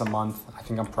 could miss a month. I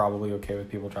think I'm probably okay with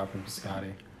people dropping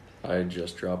Piscotty. I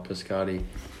just dropped Piscotty.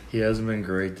 He hasn't been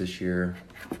great this year.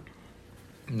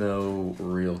 No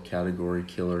real category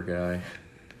killer guy.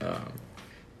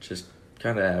 Just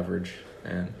kind of average.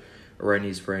 And a right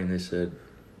knee sprain, they said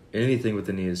anything with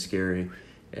the knee is scary.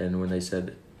 And when they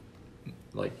said,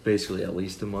 like, basically at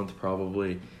least a month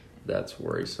probably, that's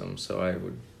worrisome. So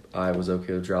I was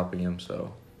okay with dropping him.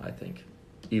 So I think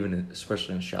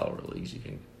especially in shallower leagues, you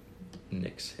can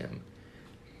nix him.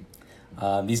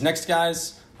 These next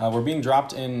guys were being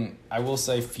dropped in, I will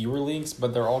say, fewer leagues,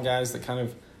 but they're all guys that kind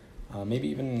of maybe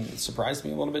even surprised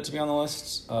me a little bit to be on the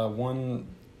list. One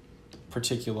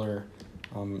particular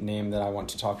name that I want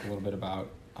to talk a little bit about.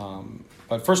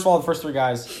 But first of all, the first 3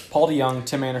 guys, Paul DeYoung,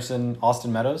 Tim Anderson,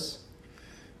 Austin Meadows.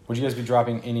 Would you guys be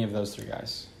dropping any of those 3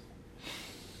 guys?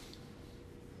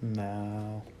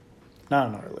 No. Not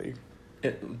in our league.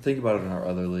 Think about it in our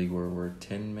other league where we're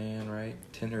 10-man, right?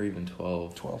 10 or even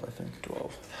 12. 12, I think.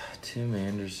 12. Tim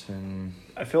Anderson.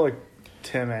 I feel like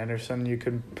Tim Anderson you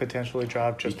could potentially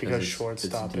drop just because Because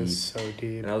shortstop it's is so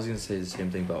deep. And I was going to say the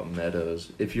same thing about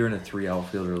Meadows. If you're in a 3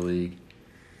 outfielder league,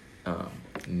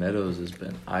 Meadows has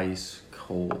been ice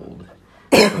cold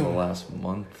for the last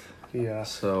month. Yeah.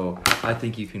 So I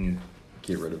think you can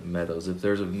get rid of Meadows. If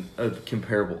there's a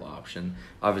comparable option,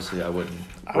 obviously I wouldn't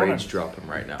rage drop him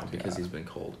right now because he's been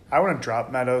cold. I wouldn't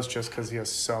drop Meadows just because he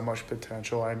has so much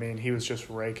potential. I mean, he was just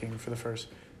raking for the first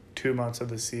 2 months of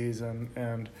the season,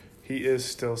 and he is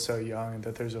still so young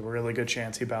that there's a really good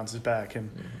chance he bounces back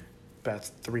and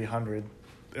bats 300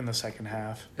 in the second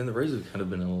half. And the Rays have kind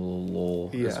of been in a little lull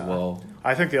as Yeah. well.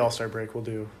 I think the All-Star break will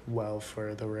do well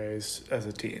for the Rays as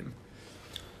a team.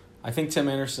 I think Tim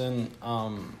Anderson,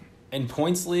 in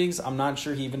points leagues, I'm not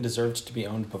sure he even deserved to be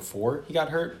owned before he got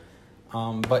hurt.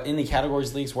 But in the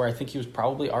categories leagues where I think he was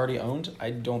probably already owned,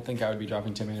 I don't think I would be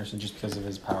dropping Tim Anderson just because of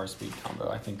his power-speed combo.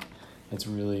 I think it's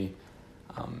really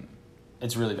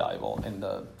valuable in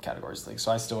the categories league.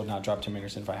 So I still would not drop Tim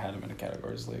Anderson if I had him in a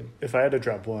categories league. If I had to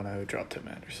drop one, I would drop Tim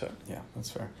Anderson. Yeah, that's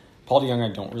fair. Paul DeYoung,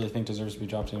 I don't really think deserves to be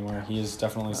dropped anywhere. He is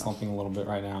definitely slumping a little bit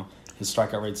right now. His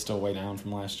strikeout rate's still way down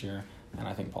from last year, and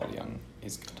I think Paul DeYoung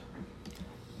is good.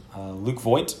 Luke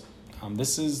Voit.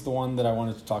 This is the one that I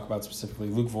wanted to talk about specifically.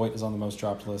 Luke Voit is on the most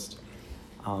dropped list.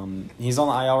 He's on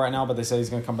the IL right now, but they say he's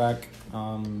going to come back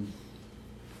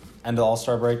end of the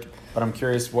All-Star break. But I'm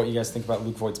curious what you guys think about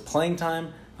Luke Voigt's playing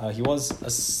time. He was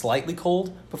slightly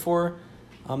cold before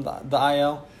the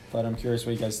IL, but I'm curious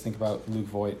what you guys think about Luke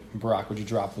Voigt. Brock, would you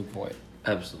drop Luke Voigt?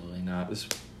 Absolutely not.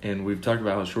 And we've talked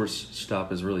about how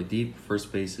shortstop is really deep.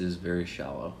 First base is very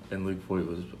shallow. And Luke Voigt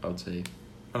was, I would say,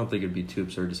 I don't think it'd be too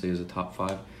absurd to say he was a top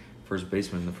 5 first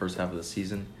baseman in the first half of the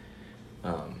season.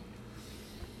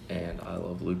 And I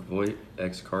love Luke Voigt,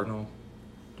 ex-Cardinal.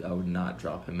 I would not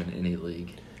drop him in any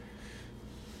league.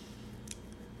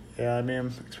 Yeah, I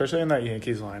mean, especially in that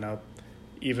Yankees lineup,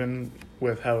 even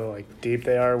with how like deep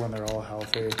they are when they're all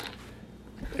healthy,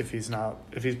 if he's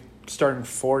starting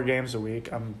 4 games a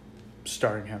week, I'm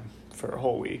starting him for a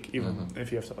whole week, even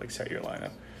if you have to like set your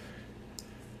lineup.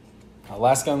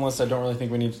 Last guy on the list, I don't really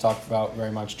think we need to talk about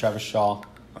very much. Travis Shaw.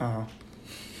 Uh-huh.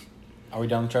 Are we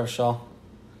done with Travis Shaw?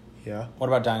 Yeah. What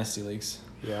about Dynasty Leagues?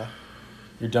 Yeah.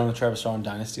 You're done with Travis Shaw in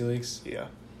Dynasty Leagues? Yeah.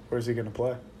 Where's he going to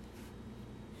play?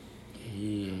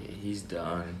 He's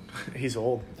done. He's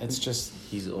old. It's just...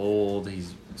 He's old.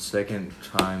 He's second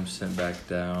time sent back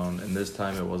down. And this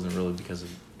time it wasn't really because of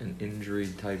an injury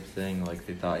type thing. Like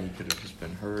they thought he could have just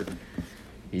been hurt.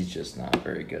 He's just not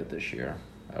very good this year.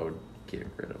 I would get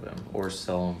rid of him or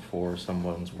sell him for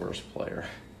someone's worst player.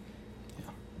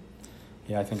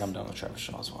 Yeah, I think I'm done with Travis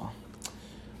Shaw as well.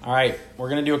 All right, we're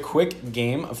going to do a quick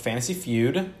game of Fantasy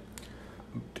Feud.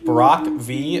 Brock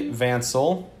v.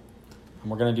 Vansel. And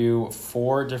we're going to do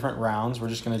 4 different rounds. We're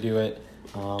just going to do it.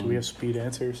 Do we have speed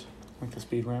answers? Like the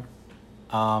speed round?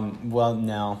 Well,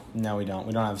 no. No, we don't.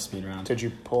 We don't have a speed round. Did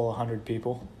you pull 100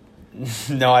 people?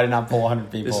 No, I did not pull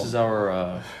 100 people. This is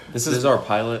our this is our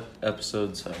pilot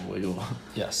episode, so we will.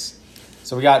 Yes.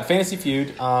 So we got Fantasy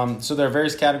Feud. So there are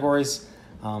various categories.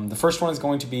 The first one is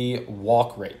going to be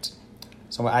walk rate.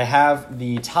 So I have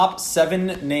the top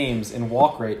 7 names in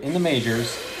walk rate in the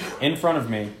majors in front of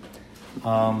me.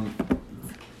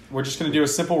 We're just going to do a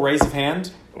simple raise of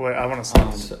hand. Wait, I want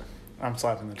to slap. I'm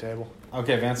slapping the table.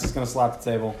 Okay, Vance is going to slap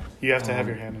the table. You have to have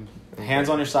your hand in. Hands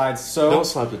on your sides. So Don't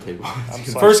slap the table.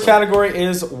 First category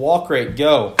is walk rate.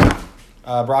 Go.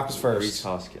 Brock is first. Rhys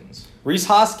Hoskins. Rhys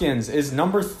Hoskins is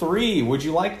number 3. Would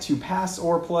you like to pass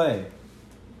or play?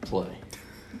 Play.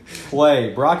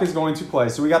 Play. Brock is going to play.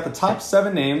 So we got the top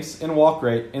 7 names in walk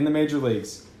rate in the major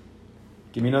leagues.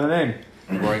 Give me another name.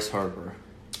 Bryce Harper.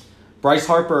 Bryce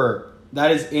Harper.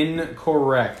 That is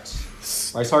incorrect.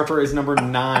 Bryce Harper is number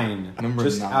 9.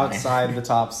 Just 9. outside the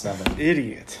top 7.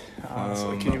 Idiot.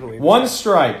 Honestly, can you believe it? 1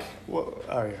 strike. Well,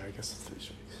 oh, yeah, I guess it's 3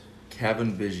 strikes.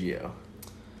 Kevin Biggio.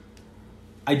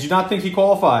 I do not think he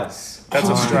qualifies. That's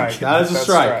a strike. That is a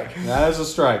strike. That is a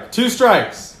strike. 2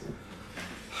 strikes.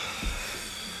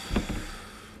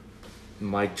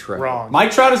 Mike Trout. Wrong.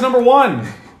 Mike Trout is number 1.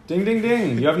 Ding, ding,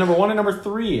 ding. You have number 1 and number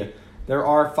 3. There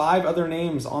are 5 other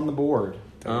names on the board.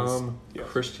 Yes.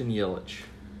 Christian Yelich.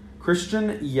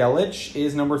 Christian Yelich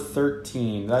is number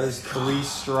 13. That is 3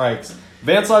 strikes.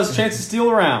 Vansel has a chance to steal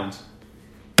a round.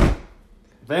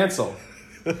 Vansel.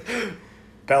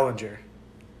 Bellinger.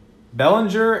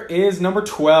 Bellinger is number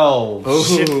 12.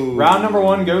 Oh. Round number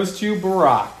 1 goes to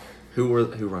Brock. Who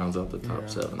rounds out the top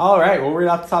 7? All right, we'll read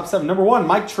out the top 7. Number 1,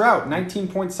 Mike Trout,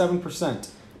 19.7%.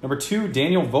 Number 2,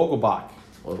 Daniel Vogelbach.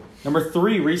 Whoa. Number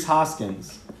 3, Rhys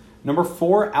Hoskins. Number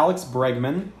 4, Alex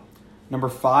Bregman. Number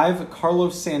 5,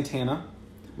 Carlos Santana.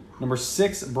 Number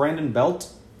 6, Brandon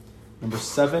Belt. Number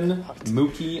 7,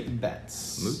 Mookie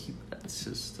Betts. Mookie Betts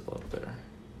is still up there.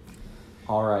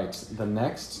 All right, the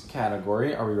next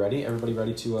category. Are we ready? Everybody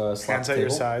ready to slap Hands the at table? your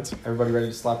sides. Everybody ready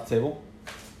to slap the table?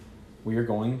 We are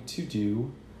going to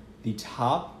do the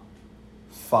top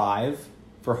 5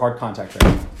 for hard contact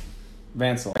rate.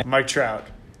 Vansel. Mike Trout.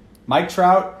 Mike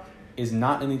Trout is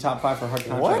not in the top 5 for hard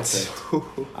contact rate.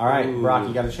 What? All right, Brock,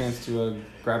 you got a chance to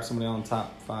grab somebody on the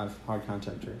top 5 hard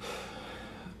contact rate.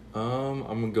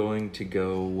 I'm going to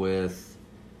go with.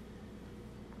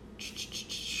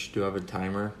 Do I have a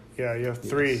timer? Yeah, you have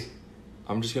 3. Yes.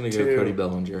 I'm just gonna go 2. Cody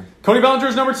Bellinger. Cody Bellinger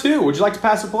is number 2. Would you like to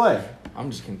pass or play?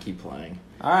 I'm just gonna keep playing.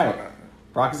 All right,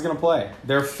 Brock is going to play.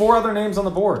 There are 4 other names on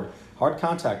the board. Hard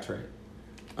contact rate.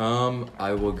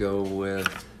 I will go with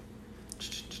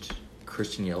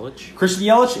Christian Yelich. Christian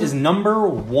Yelich is number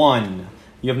 1.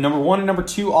 You have number 1 and number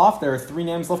 2 off. There are 3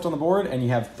 names left on the board, and you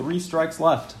have 3 strikes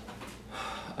left.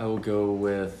 I will go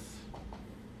with.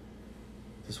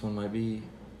 This one might be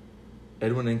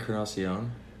Edwin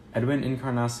Encarnacion. Edwin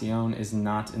Encarnacion is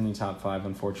not in the top 5,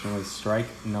 unfortunately. Strike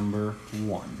number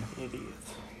 1. Idiot.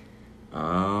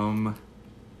 I'm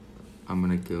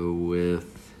gonna go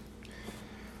with.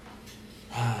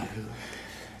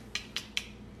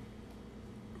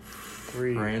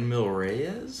 Three. Franmil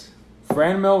Reyes.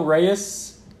 Franmil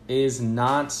Reyes is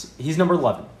not. He's number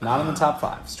 11, not in the top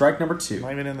 5. Strike number 2.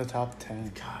 Not even in the top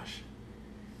 10. Gosh.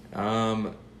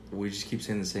 We just keep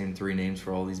saying the same 3 names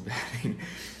for all these batting.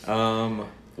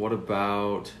 What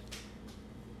about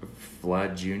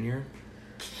Vlad Jr.?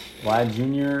 Vlad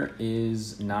Jr.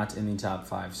 is not in the top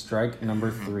 5. Strike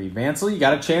number 3. Vansel, you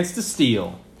got a chance to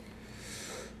steal.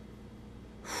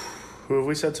 Who have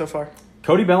we said so far?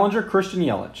 Cody Bellinger, Christian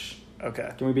Yelich.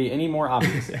 Okay. Can we be any more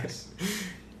obvious at this?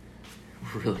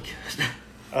 Really good.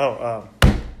 Oh,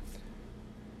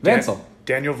 Vansel.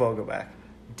 Daniel Vogelbach.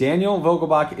 Daniel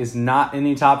Vogelbach is not in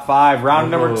the top 5.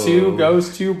 Round number 2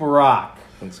 goes to Brock.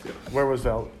 That's good. Where was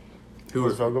Who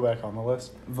was Vogelbach on the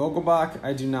list? Vogelbach,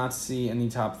 I do not see in the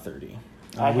top 30.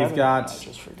 I We've got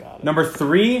just forgot it. number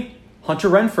 3, Hunter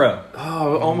Renfroe.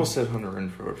 Oh, I almost said Hunter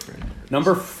Renfroe. Friend.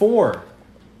 Number 4,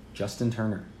 Justin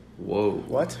Turner. Whoa.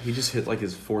 What? He just hit like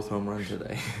his 4th home run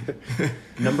today.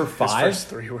 Number His 5, first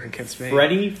 3 were against me.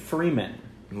 Freddie Freeman.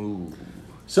 Ooh.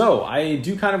 So, I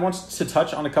do kind of want to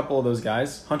touch on a couple of those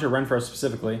guys. Hunter Renfroe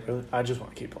specifically. Really? I just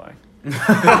want to keep playing.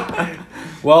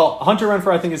 Well, Hunter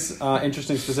Renfroe I think is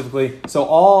interesting specifically. So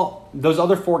all those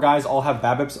other 4 guys all have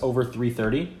BABIPs over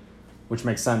 330, which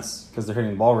makes sense because they're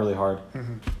hitting the ball really hard.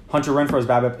 Mm-hmm. Hunter Renfroe's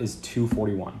BABIP is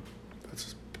 241.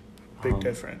 That's a big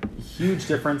difference. Huge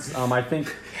difference. I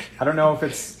don't know if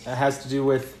it has to do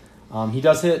with he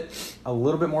does hit a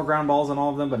little bit more ground balls than all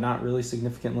of them, but not really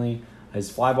significantly. His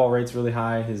fly ball rate's really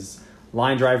high. His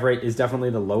line drive rate is definitely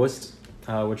the lowest,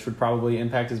 which would probably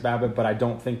impact his BABIP, but I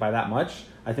don't think by that much.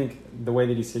 I think the way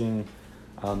that he's hitting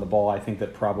the ball, I think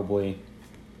that probably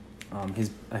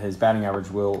his batting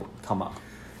average will come up.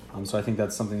 So I think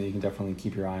that's something that you can definitely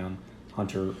keep your eye on.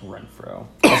 Hunter Renfroe.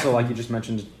 Also, like you just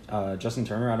mentioned, Justin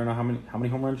Turner. I don't know how many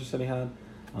home runs you said he had,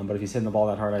 but if he's hitting the ball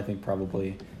that hard, I think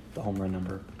probably the home run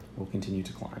number will continue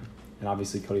to climb. And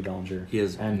obviously, Cody Bellinger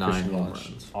and 9 Christian home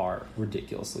Yelich runs. are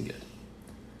ridiculously good.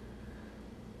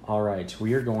 All right,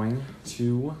 we are going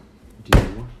to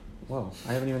do. Whoa,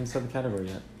 I haven't even said the category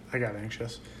yet. I got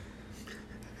anxious.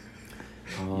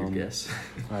 Your guess.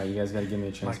 All right, you guys got to give me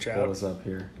a chance Mike to Trout. pull this up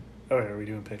here. Oh, are we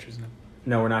doing pitchers now?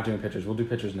 No, we're not doing pitchers. We'll do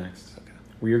pitchers next. Okay.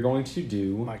 We are going to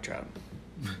do Mike Trout.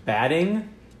 batting,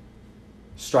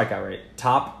 strikeout rate,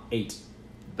 top 8.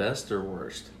 Best or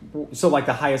worst? So like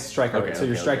the highest strikeout Okay, rate. So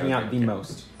you're okay, striking okay, out okay, the okay.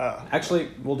 most. Oh, Actually,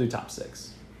 we'll do top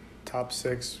 6. top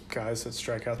 6 guys that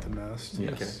strike out the most.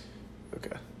 Yes. Okay.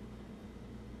 Okay.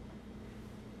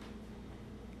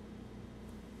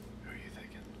 Who are you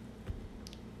thinking?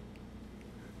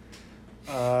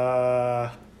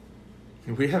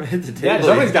 We haven't hit the table. Yeah,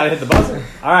 somebody's got to hit the buzzer.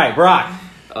 All right, Brock.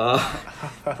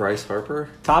 Bryce Harper.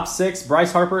 Top 6.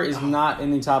 Bryce Harper is not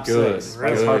in the top Good. 6.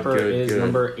 Bryce Good, Harper good, is good.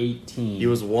 number 18. He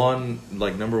was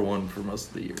number 1 for most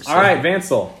of the year. All right,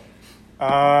 Vansel.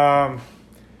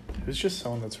 Who's just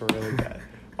someone that's really bad?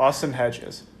 Austin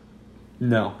Hedges.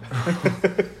 No.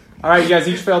 All right, you guys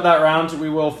each failed that round. We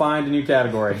will find a new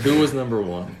category. Who was number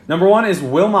 1? Number 1 is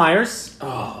Will Myers.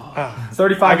 Oh. Ah,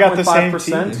 I got the same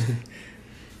 35.5%. team.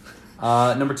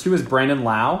 Number 2 is Brandon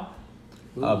Lau.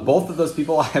 Both of those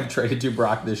people I have traded to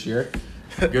Brock this year.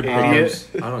 Good Idiot. pickups.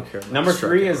 I don't care. about Number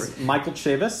 3 strikeout is rate. Michael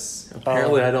Chavis.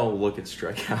 Apparently, I don't look at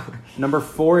strikeout. Number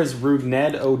 4 is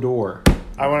Rugned Odor.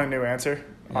 I want a new answer.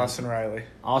 Austin Riley.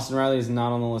 Austin Riley is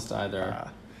not on the list either.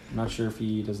 Ah. I'm not sure if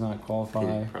he does not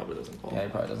qualify. He probably doesn't qualify. Yeah,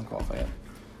 he probably doesn't qualify yet.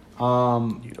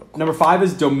 You don't Number 5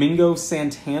 is Domingo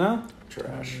Santana.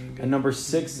 Trash. And number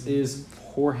 6 is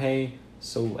Jorge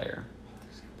Soler.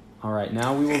 All right,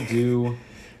 now we will do.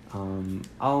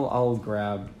 I'll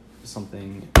grab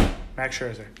something. Max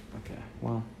Scherzer. Okay,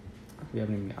 well, we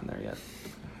haven't even gotten there yet.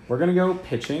 We're gonna go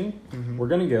pitching. Mhm. We're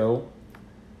gonna go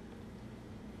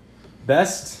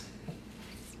best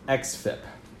xFIP.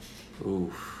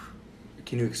 Oof.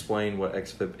 Can you explain what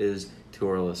XFIP is to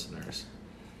our listeners?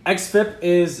 xFIP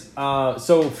is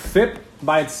so FIP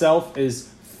by itself is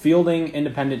fielding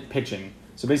independent pitching.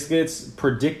 So basically, it's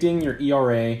predicting your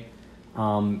ERA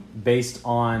based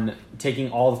on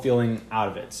taking all the fielding out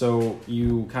of it. So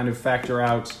you kind of factor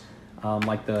out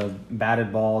like the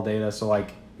batted ball data, so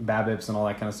like BABIPs and all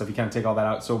that kind of stuff. You kind of take all that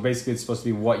out. So basically, it's supposed to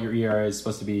be what your ERA is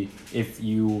supposed to be if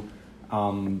you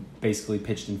basically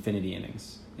pitched infinity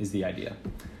innings. Is the idea.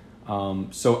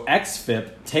 So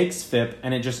xFIP takes FIP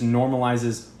and it just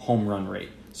normalizes home run rate.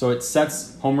 So it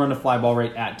sets home run to fly ball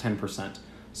rate at 10%.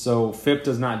 So FIP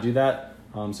does not do that.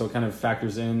 So it kind of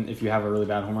factors in if you have a really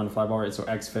bad home run to fly ball rate. So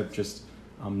xFIP just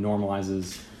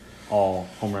normalizes all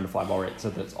home run to fly ball rate so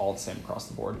that it's all the same across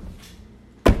the board.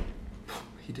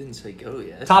 He didn't say go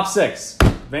yet. Top 6,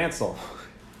 Vansel.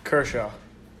 Kershaw.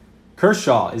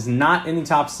 Kershaw is not in the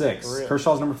top 6. Really?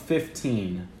 Kershaw's number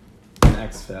 15 in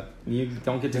xFIP. You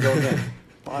don't get to go again.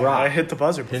 Wow, Brock. I hit the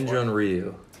buzzer before. Hinge on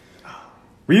Ryu.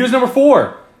 Ryu's number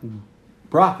 4.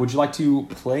 Brock, would you like to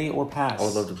play or pass? I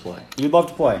would love to play. You'd love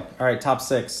to play. All right, top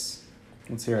 6.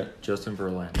 Let's hear it. Justin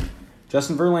Verlander.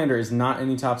 Justin Verlander is not in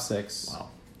the top 6. Wow.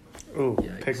 Ooh,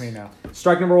 Yikes. pick me now.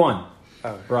 Strike number 1.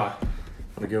 Oh, Brock. I'm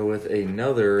going to go with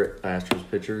another Astros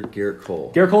pitcher, Garrett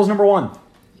Cole. Garrett Cole's number 1.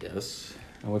 Yes.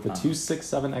 And with a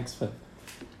 2.67 xFIP.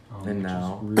 And which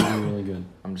now- is really, really good.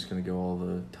 I'm just going to go all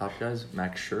the top guys.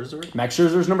 Max Scherzer. Max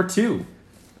Scherzer's number 2.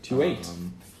 2.8.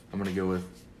 I'm going to go with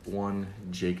one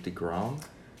Jake DeGrom.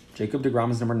 Jacob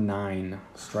DeGrom is number 9.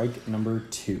 Strike number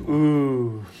 2.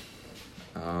 ooh.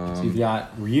 So you've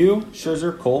got Ryu,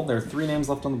 Scherzer, Cole. There are 3 names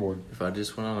left on the board. If I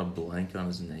just went on a blank on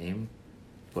his name,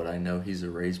 but I know he's a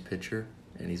Rays pitcher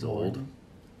and he's old.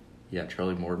 Yeah,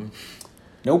 Charlie Morton.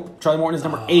 Nope. Charlie Morton is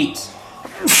number 8.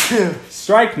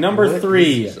 Strike number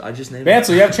 3. I just named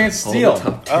Vancel, you have a chance to all steal.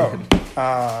 the top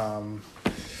 10.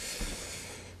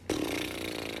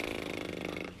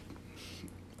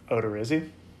 Odorizzi?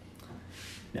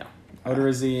 No.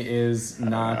 Odorizzi is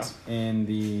not in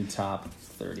the top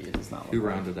 30. It does not look Who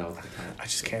right. rounded out the top? I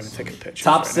just can't even think of pictures.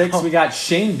 Top right 6, now. we got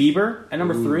Shane Bieber at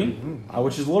number 3,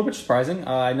 which is a little bit surprising.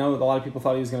 I know a lot of people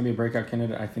thought he was going to be a breakout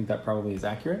candidate. I think that probably is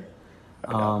accurate.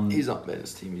 He's not bad.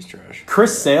 His team, he's trash.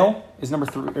 Chris Sale is number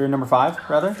 5,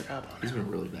 rather. He's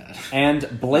been really bad.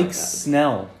 And Blake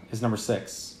Snell is number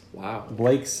 6. Wow.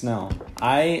 Blake Snell.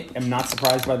 I am not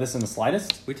surprised by this in the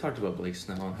slightest. We talked about Blake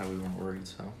Snell and how we weren't worried,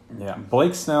 so. Yeah,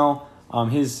 Blake Snell,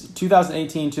 his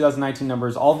 2018, 2019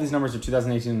 numbers, all of these numbers are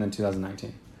 2018 and then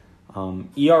 2019.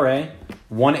 ERA,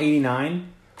 189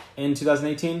 in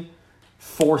 2018,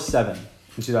 4.7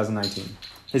 in 2019.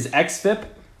 His xFIP,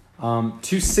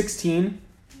 216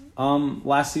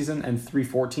 last season and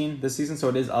 314 this season, so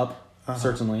it is up,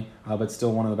 certainly, but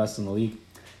still one of the best in the league.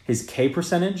 His K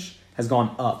percentage has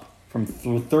gone up from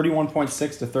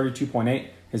 31.6 to 32.8.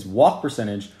 His walk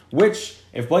percentage, which,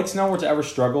 if Blake Snell were to ever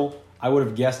struggle, I would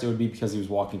have guessed it would be because he was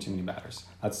walking too many batters.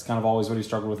 That's kind of always what he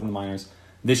struggled with in the minors.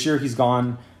 This year, he's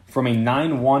gone from a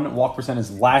 9.1 walk percentage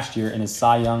last year in his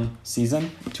Cy Young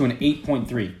season to an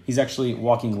 8.3. He's actually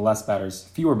walking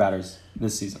fewer batters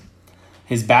this season.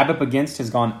 His BABIP against has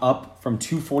gone up from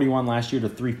 241 last year to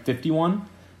 351.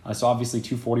 So obviously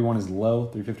 241 is low,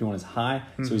 351 is high.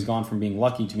 So he's gone from being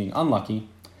lucky to being unlucky.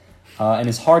 And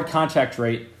his hard contact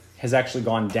rate has actually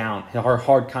gone down. His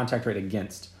hard contact rate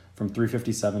against from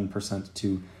 357%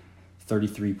 to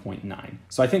 33.9.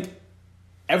 So I think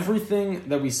everything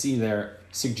that we see there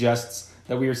suggests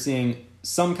that we are seeing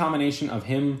some combination of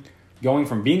him going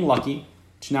from being lucky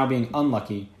to now being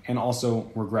unlucky and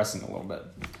also regressing a little bit.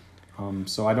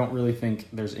 So I don't really think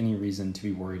there's any reason to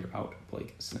be worried about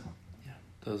Blake Snell. Yeah,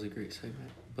 that was a great segment,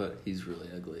 but he's really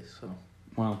ugly, so.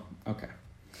 Well, okay.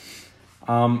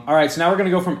 All right, so now we're going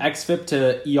to go from xFIP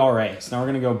to ERA. So now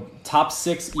we're going to go top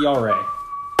 6 ERA.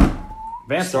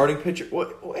 Vance, Starting pitcher.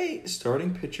 Wait,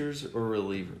 starting pitchers or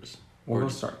relievers? we'll go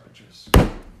start pitchers.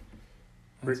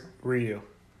 Ryu.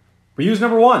 Ryu's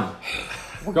number 1.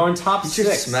 We're going top You just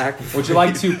 6. smacked Would you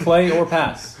like to play or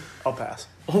pass? I'll pass.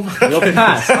 Oh my You'll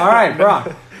pass. All right,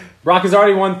 Brock. Brock has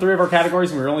already won 3 of our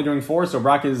categories, and we're only doing 4, so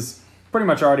Brock is pretty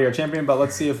much already our champion, but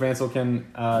let's see if Vancel can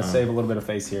save a little bit of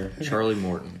face here. Charlie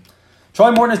Morton.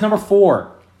 Charlie Morton is number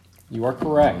 4. You are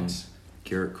correct.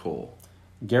 Garrett Cole.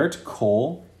 Garrett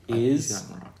Cole He's is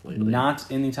gotten rocked lately.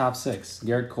 not in the top 6.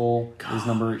 Garrett Cole is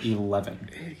number 11.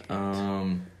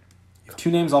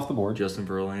 2 names off the board. Justin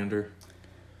Verlander.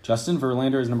 Justin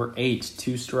Verlander is number 8.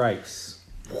 2 strikes.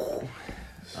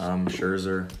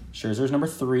 Scherzer. Scherzer is number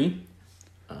 3.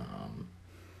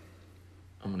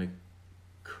 I'm gonna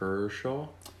Kershaw.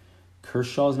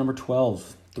 Kershaw is number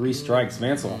 12. 3 strikes.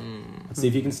 Vancel. Let's see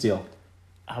if you can steal.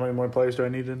 How many more players do I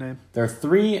need to name? There are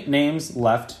 3 names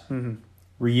left.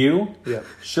 Ryu, Yep.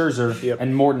 Scherzer, Yep.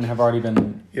 and Morton have already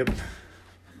been Yep.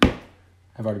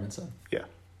 said. Yeah.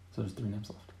 So there's 3 names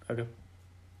left. Okay.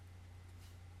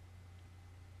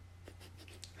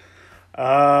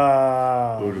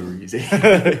 Odorizzi.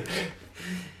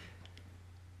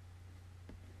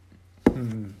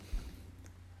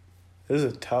 This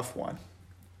is a tough one.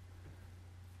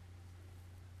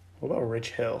 What about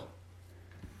Rich Hill?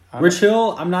 Rich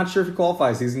Hill, I'm not sure if he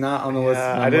qualifies. He's not on the list.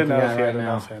 that I'm I didn't know looking if at he had right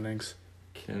now. enough innings.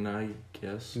 Can I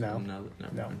guess? No. No.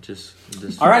 No. Just.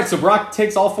 All right, so Brock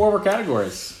takes all 4 of our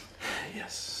categories.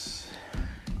 Yes.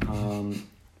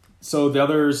 So the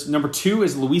others, number 2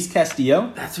 is Luis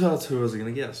Castillo. That's who I was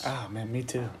gonna guess. Oh, man, me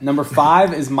too. Number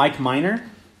 5 is Mike Minor.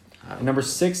 And number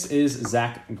 6 is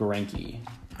Zach Greinke.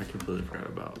 I completely forgot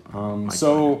about.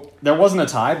 So there wasn't a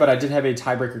tie, but I did have a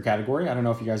tiebreaker category. I don't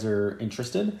know if you guys are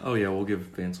interested. Oh yeah, we'll give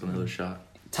Vance another shot.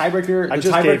 Tiebreaker. I The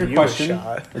just gave tiebreaker you a question.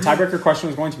 shot. The tiebreaker question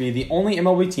was going to be the only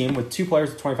MLB team with 2 players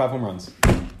with 25 home runs.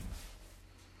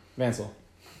 Vansel.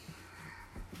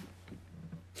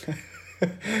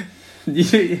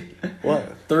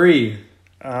 What? 3.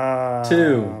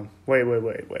 2.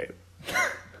 Wait.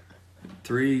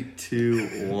 3,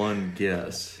 2, 1.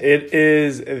 Guess. It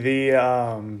is the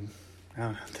I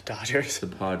don't know, the Dodgers. The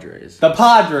Padres. The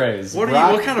Padres. What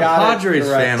Brock kind of got it Padres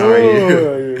correct. fan are you?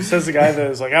 Ooh, says the guy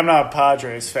that is like, I'm not a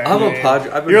Padres fan. I'm a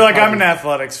Padres. You're like, I'm an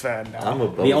Athletics fan now. I'm a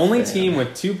both The only fan. team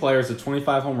with 2 players with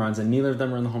 25 home runs, and neither of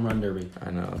them are in the home run derby.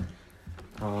 I know.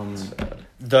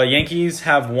 The Yankees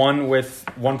have one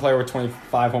player with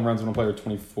 25 home runs and one player with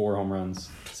 24 home runs.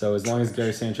 So as long as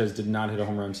Gary Sanchez did not hit a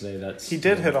home run today, that's... He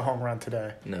did hit a home run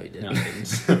today. No, he didn't.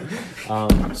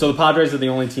 No. So the Padres are the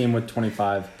only team with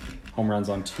 25 home runs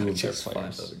on 2 of their Just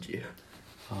players. 5-0 you.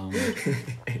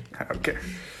 I don't care.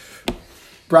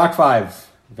 Brock 5,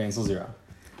 Vansel 0.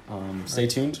 Stay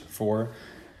tuned for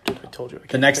Dude, I told you. I the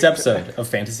can't next think episode of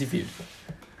Fantasy Feud.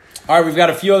 All right, we've got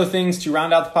a few other things to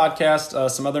round out the podcast,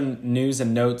 some other news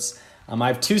and notes. I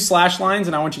have 2 slash lines,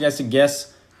 and I want you guys to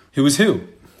guess who is who.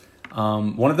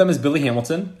 One of them is Billy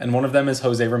Hamilton, and one of them is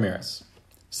Jose Ramirez.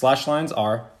 Slash lines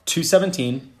are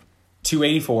 217,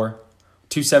 284,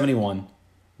 271,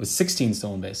 with 16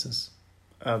 stolen bases.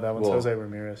 Oh, that one's Whoa. Jose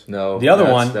Ramirez. No, The other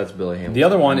that's Billy Hamilton. The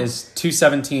other one is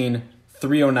 217,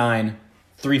 309,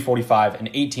 345, and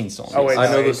 18 stolen Oh, bases. wait,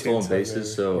 I know no, the stolen 18's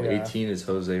bases, so Jose. Yeah. 18 is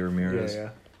Jose Ramirez. Yeah.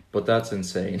 But that's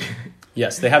insane.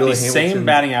 Yes, they have Billy the same Hamilton-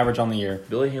 batting average on the year.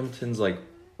 Billy Hamilton's like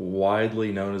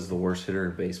widely known as the worst hitter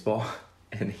in baseball,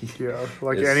 and he Yeah,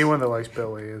 like is- anyone that likes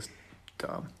Billy is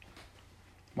dumb.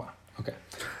 Wow. Okay.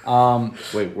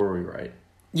 Wait, were we right?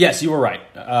 Yes, you were right.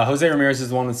 Jose Ramirez is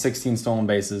the one with 16 stolen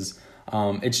bases.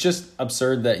 It's just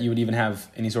absurd that you would even have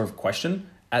any sort of question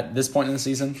at this point in the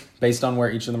season based on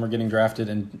where each of them are getting drafted.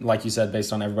 And like you said,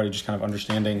 based on everybody just kind of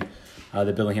understanding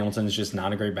that Billy Hamilton is just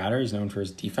not a great batter. He's known for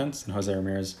his defense. And Jose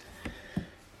Ramirez,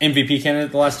 MVP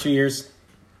candidate the last 2 years.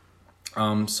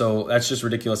 So that's just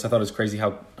ridiculous. I thought it was crazy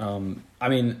how,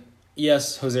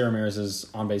 yes, Jose Ramirez's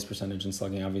on-base percentage and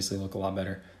slugging obviously look a lot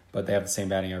better, but they have the same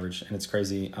batting average, and it's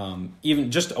crazy.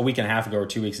 Even just a week and a half ago or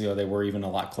 2 weeks ago, they were even a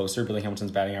lot closer. Billy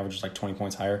Hamilton's batting average was like 20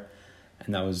 points higher,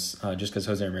 and that was just because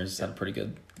Jose Ramirez has had a pretty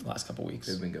good last couple weeks.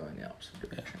 They've been going the opposite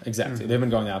direction. Yeah, exactly. They've been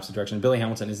going the opposite direction. Billy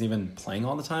Hamilton isn't even playing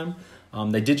all the time.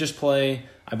 They did just play,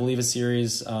 I believe, a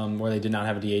series where they did not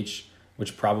have a DH,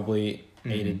 which probably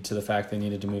aided to the fact they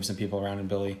needed to move some people around, and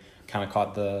Billy kind of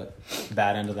caught the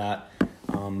bad end of that.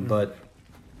 But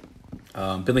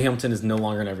Billy Hamilton is no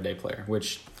longer an everyday player,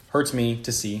 which hurts me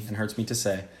to see and hurts me to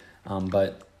say.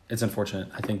 But it's unfortunate.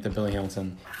 I think that Billy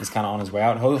Hamilton is kind of on his way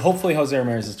out. Hopefully Jose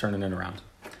Ramirez is turning it around.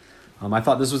 I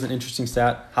thought this was an interesting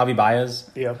stat. Javi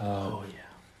Baez. Yep.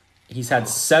 He's had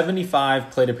 75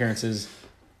 plate appearances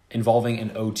involving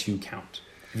an 0-2 count.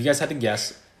 If you guys had to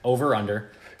guess, over or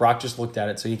under, Brock just looked at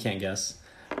it, so he can't guess.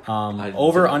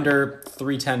 Over under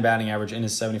 310 batting average in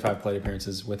his 75 plate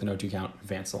appearances with an 0-2 count,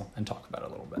 Vansel, and talk about it a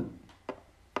little bit.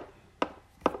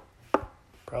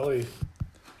 Probably.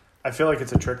 I feel like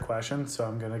it's a trick question, so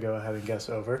I'm going to go ahead and guess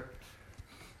over.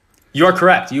 You are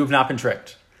correct. You have not been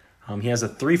tricked. He has a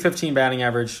 315 batting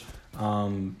average,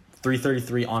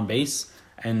 333 on base,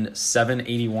 and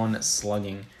 781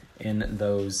 slugging in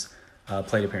those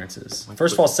plate appearances.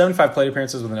 First of all, 75 plate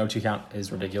appearances with an 0-2 count is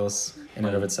ridiculous in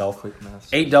and of itself. Quick math.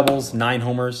 8 doubles, 9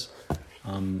 homers.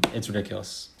 It's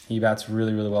ridiculous. He bats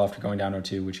really, really well after going down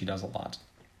 0-2, which he does a lot.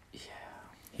 Yeah,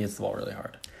 He hits the ball really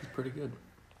hard. he's pretty good.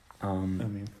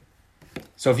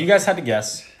 So if you guys had to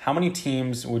guess, how many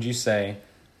teams would you say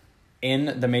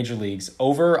in the major leagues,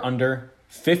 over or under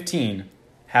 15,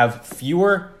 have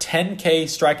fewer 10K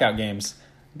strikeout games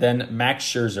than Max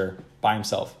Scherzer by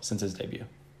himself since his debut?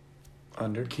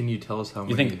 Under. Can you tell us how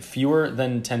You many? think fewer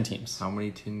than 10 teams? How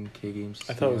many 10K games?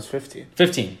 I thought it was 15.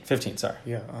 15, sorry.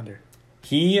 Yeah, under.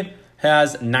 He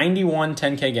has 91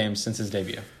 10K games since his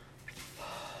debut.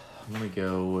 I'm gonna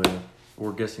go with.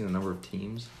 We're guessing the number of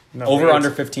teams. No, Over it's- under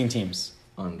 15 teams.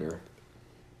 Under.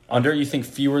 Under, you think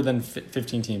fewer than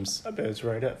 15 teams? I bet it's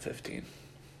right at 15.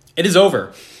 It is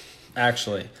over,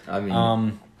 actually. I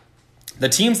mean, The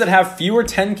teams that have fewer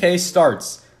 10K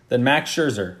starts than Max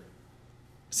Scherzer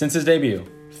since his debut: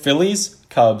 Phillies,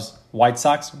 Cubs, White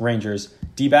Sox, Rangers,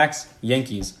 D-backs,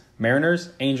 Yankees, Mariners,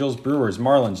 Angels, Brewers,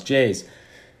 Marlins, Jays,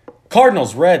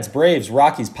 Cardinals, Reds, Braves,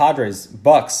 Rockies, Padres,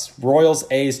 Bucks, Royals,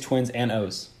 A's, Twins, and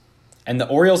O's. And the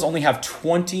Orioles only have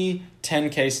 20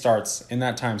 10K starts in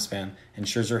that time span, and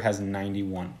Scherzer has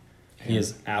 91. He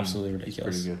is absolutely He's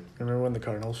ridiculous. pretty good. Remember when the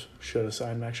Cardinals should have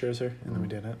signed Max Scherzer and then we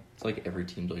didn't? It's like every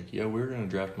team's like, yeah, we were going to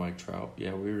draft Mike Trout.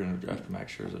 Yeah, we were going to draft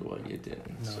Max Scherzer. Well, you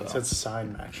didn't. No, so. it said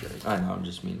sign Max Scherzer. I know, I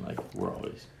just mean like we're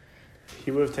always.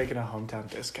 He would have taken a hometown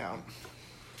discount.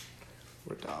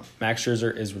 We're dumb. Max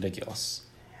Scherzer is ridiculous.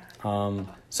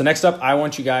 So next up, I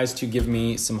want you guys to give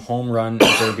me some home run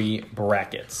derby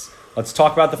brackets. Let's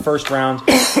talk about the first round.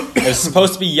 It was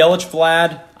supposed to be Yelich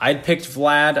Vlad. I'd picked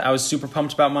Vlad. I was super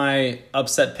pumped about my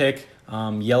upset pick.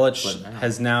 Yelich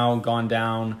has now gone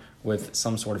down with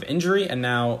some sort of injury, and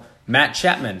now Matt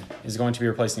Chapman is going to be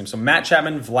replacing him. So Matt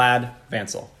Chapman, Vlad,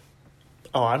 Vansel.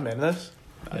 Oh, I'm in this?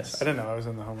 Yes. I didn't know I was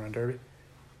in the home run derby.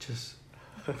 Just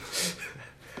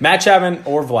Matt Chapman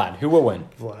or Vlad. Who will win?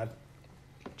 Vlad.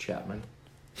 Chapman.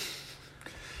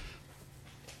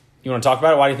 You want to talk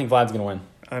about it? Why do you think Vlad's going to win?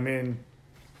 I mean,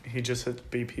 he just hit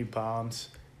BP bombs.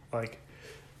 Like,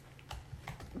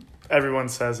 everyone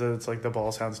says it. It's like the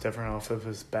ball sounds different off of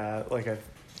his bat. Like,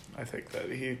 I think that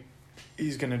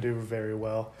he's going to do very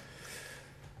well.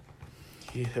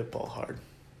 He hit ball hard.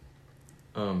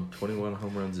 21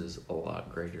 home runs is a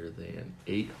lot greater than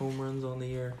 8 home runs on the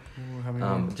year. How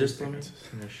many Just let me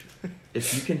finish.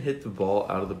 If you can hit the ball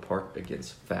out of the park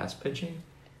against fast pitching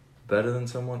better than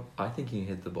someone, I think you can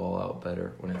hit the ball out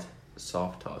better when it's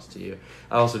soft toss to you.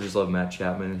 I also just love Matt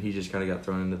Chapman, and he just kind of got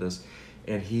thrown into this.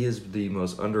 And he is the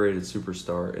most underrated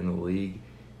superstar in the league,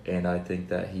 and I think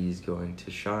that he's going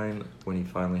to shine when he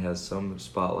finally has some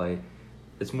spotlight.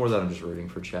 It's more that I'm just rooting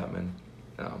for Chapman,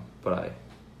 but I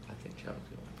think Chapman's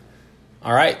going to win.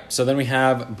 All right, so then we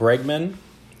have Bregman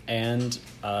and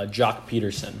Jock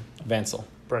Peterson. Vansel.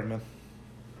 Bregman.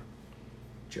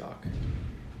 Jock.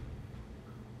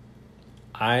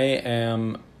 I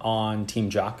am on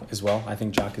Team Jock as well. I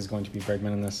think Jock is going to be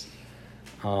Bregman in this.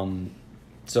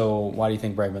 So why do you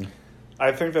think Bregman?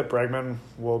 I think that Bregman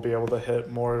will be able to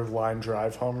hit more line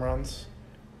drive home runs,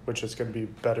 which is going to be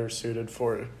better suited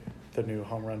for the new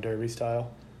home run derby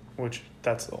style, which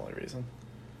that's the only reason.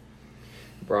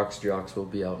 Brock's Jocks will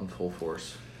be out in full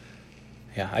force.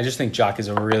 Yeah, I just think Jock is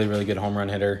a really, really good home run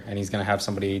hitter, and he's going to have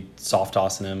somebody soft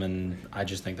tossing him, and I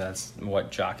just think that's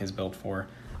what Jock is built for.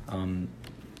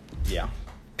 Yeah.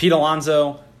 Pete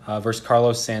Alonso versus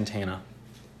Carlos Santana.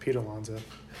 Pete Alonso.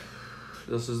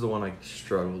 This is the one I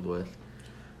struggled with.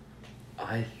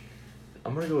 I'm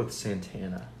going to go with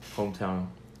Santana, hometown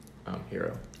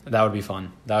hero. That would be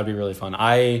fun. That would be really fun.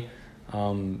 I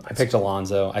picked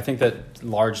Alonso. I think that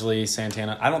largely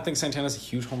Santana. I don't think Santana's a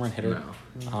huge home run hitter.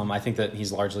 No. I think that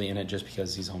he's largely in it just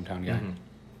because he's a hometown guy.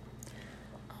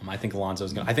 Mm-hmm. I think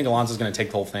Alonso's gonna take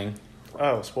the whole thing.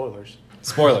 Oh, spoilers.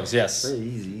 Spoilers, yes.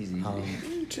 Easy.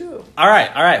 Chill. All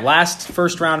right. Last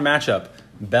first round matchup: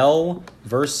 Bell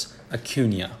versus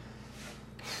Acuna.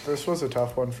 This was a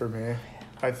tough one for me.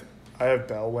 I have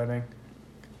Bell winning.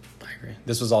 I agree.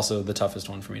 This was also the toughest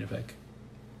one for me to pick.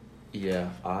 Yeah,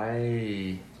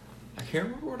 I can't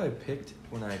remember what I picked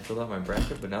when I filled out my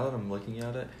bracket, but now that I'm looking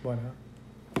at it, Why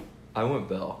not? I went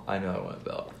Bell. I know I went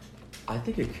Bell. I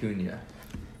think Acuna.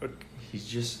 He's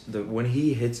just when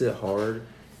he hits it hard,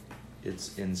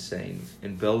 it's insane.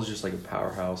 And Bell's just like a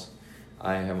powerhouse.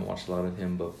 I haven't watched a lot of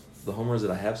him, but the homers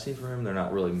that I have seen from him, they're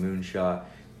not really moonshot.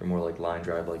 They're more like line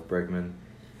drive, like Bregman.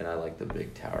 And I like the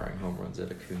big towering home runs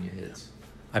that Acuna hits.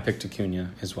 I picked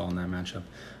Acuna as well in that matchup.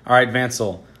 All right,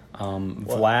 Vansel.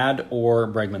 Vlad or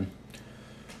Bregman?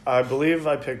 I believe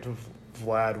I picked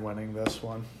Vlad winning this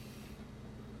one.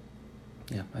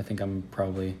 Yeah, I think I'm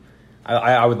probably...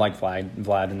 I would like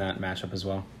Vlad in that matchup as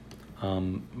well.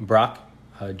 Brock,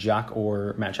 Jock,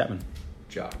 or Matt Chapman?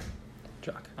 Jock.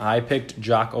 I picked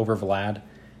Jock over Vlad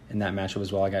in that matchup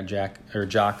as well. I got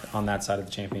Jock on that side of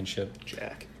the championship.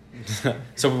 Jack.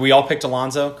 So we all picked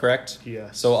Alonso, correct?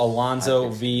 Yes. So Alonso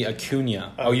v.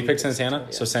 Acuna. Oh, you picked Santana?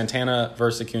 Yeah. So Santana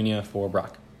versus Acuna for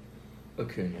Brock.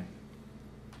 Acuna.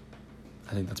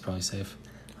 I think that's probably safe.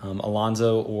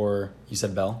 Alonso or... You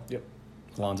said Bell? Yep.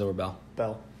 Alonso or Bell?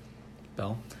 Bell.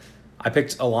 I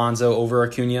picked Alonso over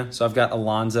Acuna, so I've got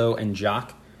Alonso and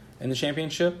Jock in the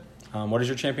championship. What does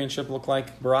your championship look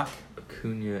like, Barack?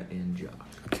 Acuna and Jock.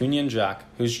 Acuna and Jock.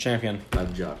 Who's your champion? I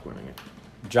have Jock winning it.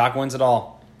 Jock wins it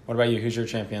all. What about you? Who's your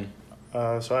champion?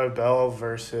 So I have Bell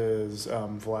versus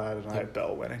Vlad, and I have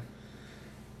Bell winning.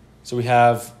 So we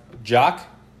have Jock,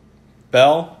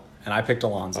 Bell, and I picked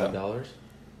Alonso. $5?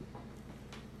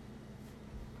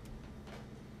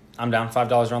 I'm down.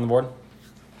 $5 on the board.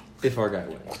 If our guy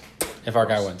wins. If our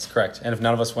guy wins, correct. And if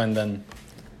none of us win, then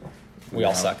we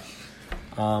all No. suck.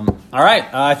 All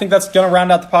right. I think that's going to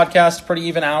round out the podcast. Pretty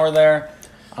even hour there.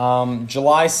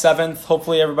 July 7th.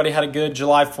 Hopefully everybody had a good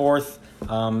July 4th.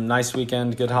 Nice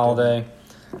weekend. Good holiday.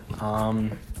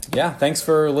 Yeah, thanks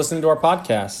for listening to our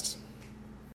podcast.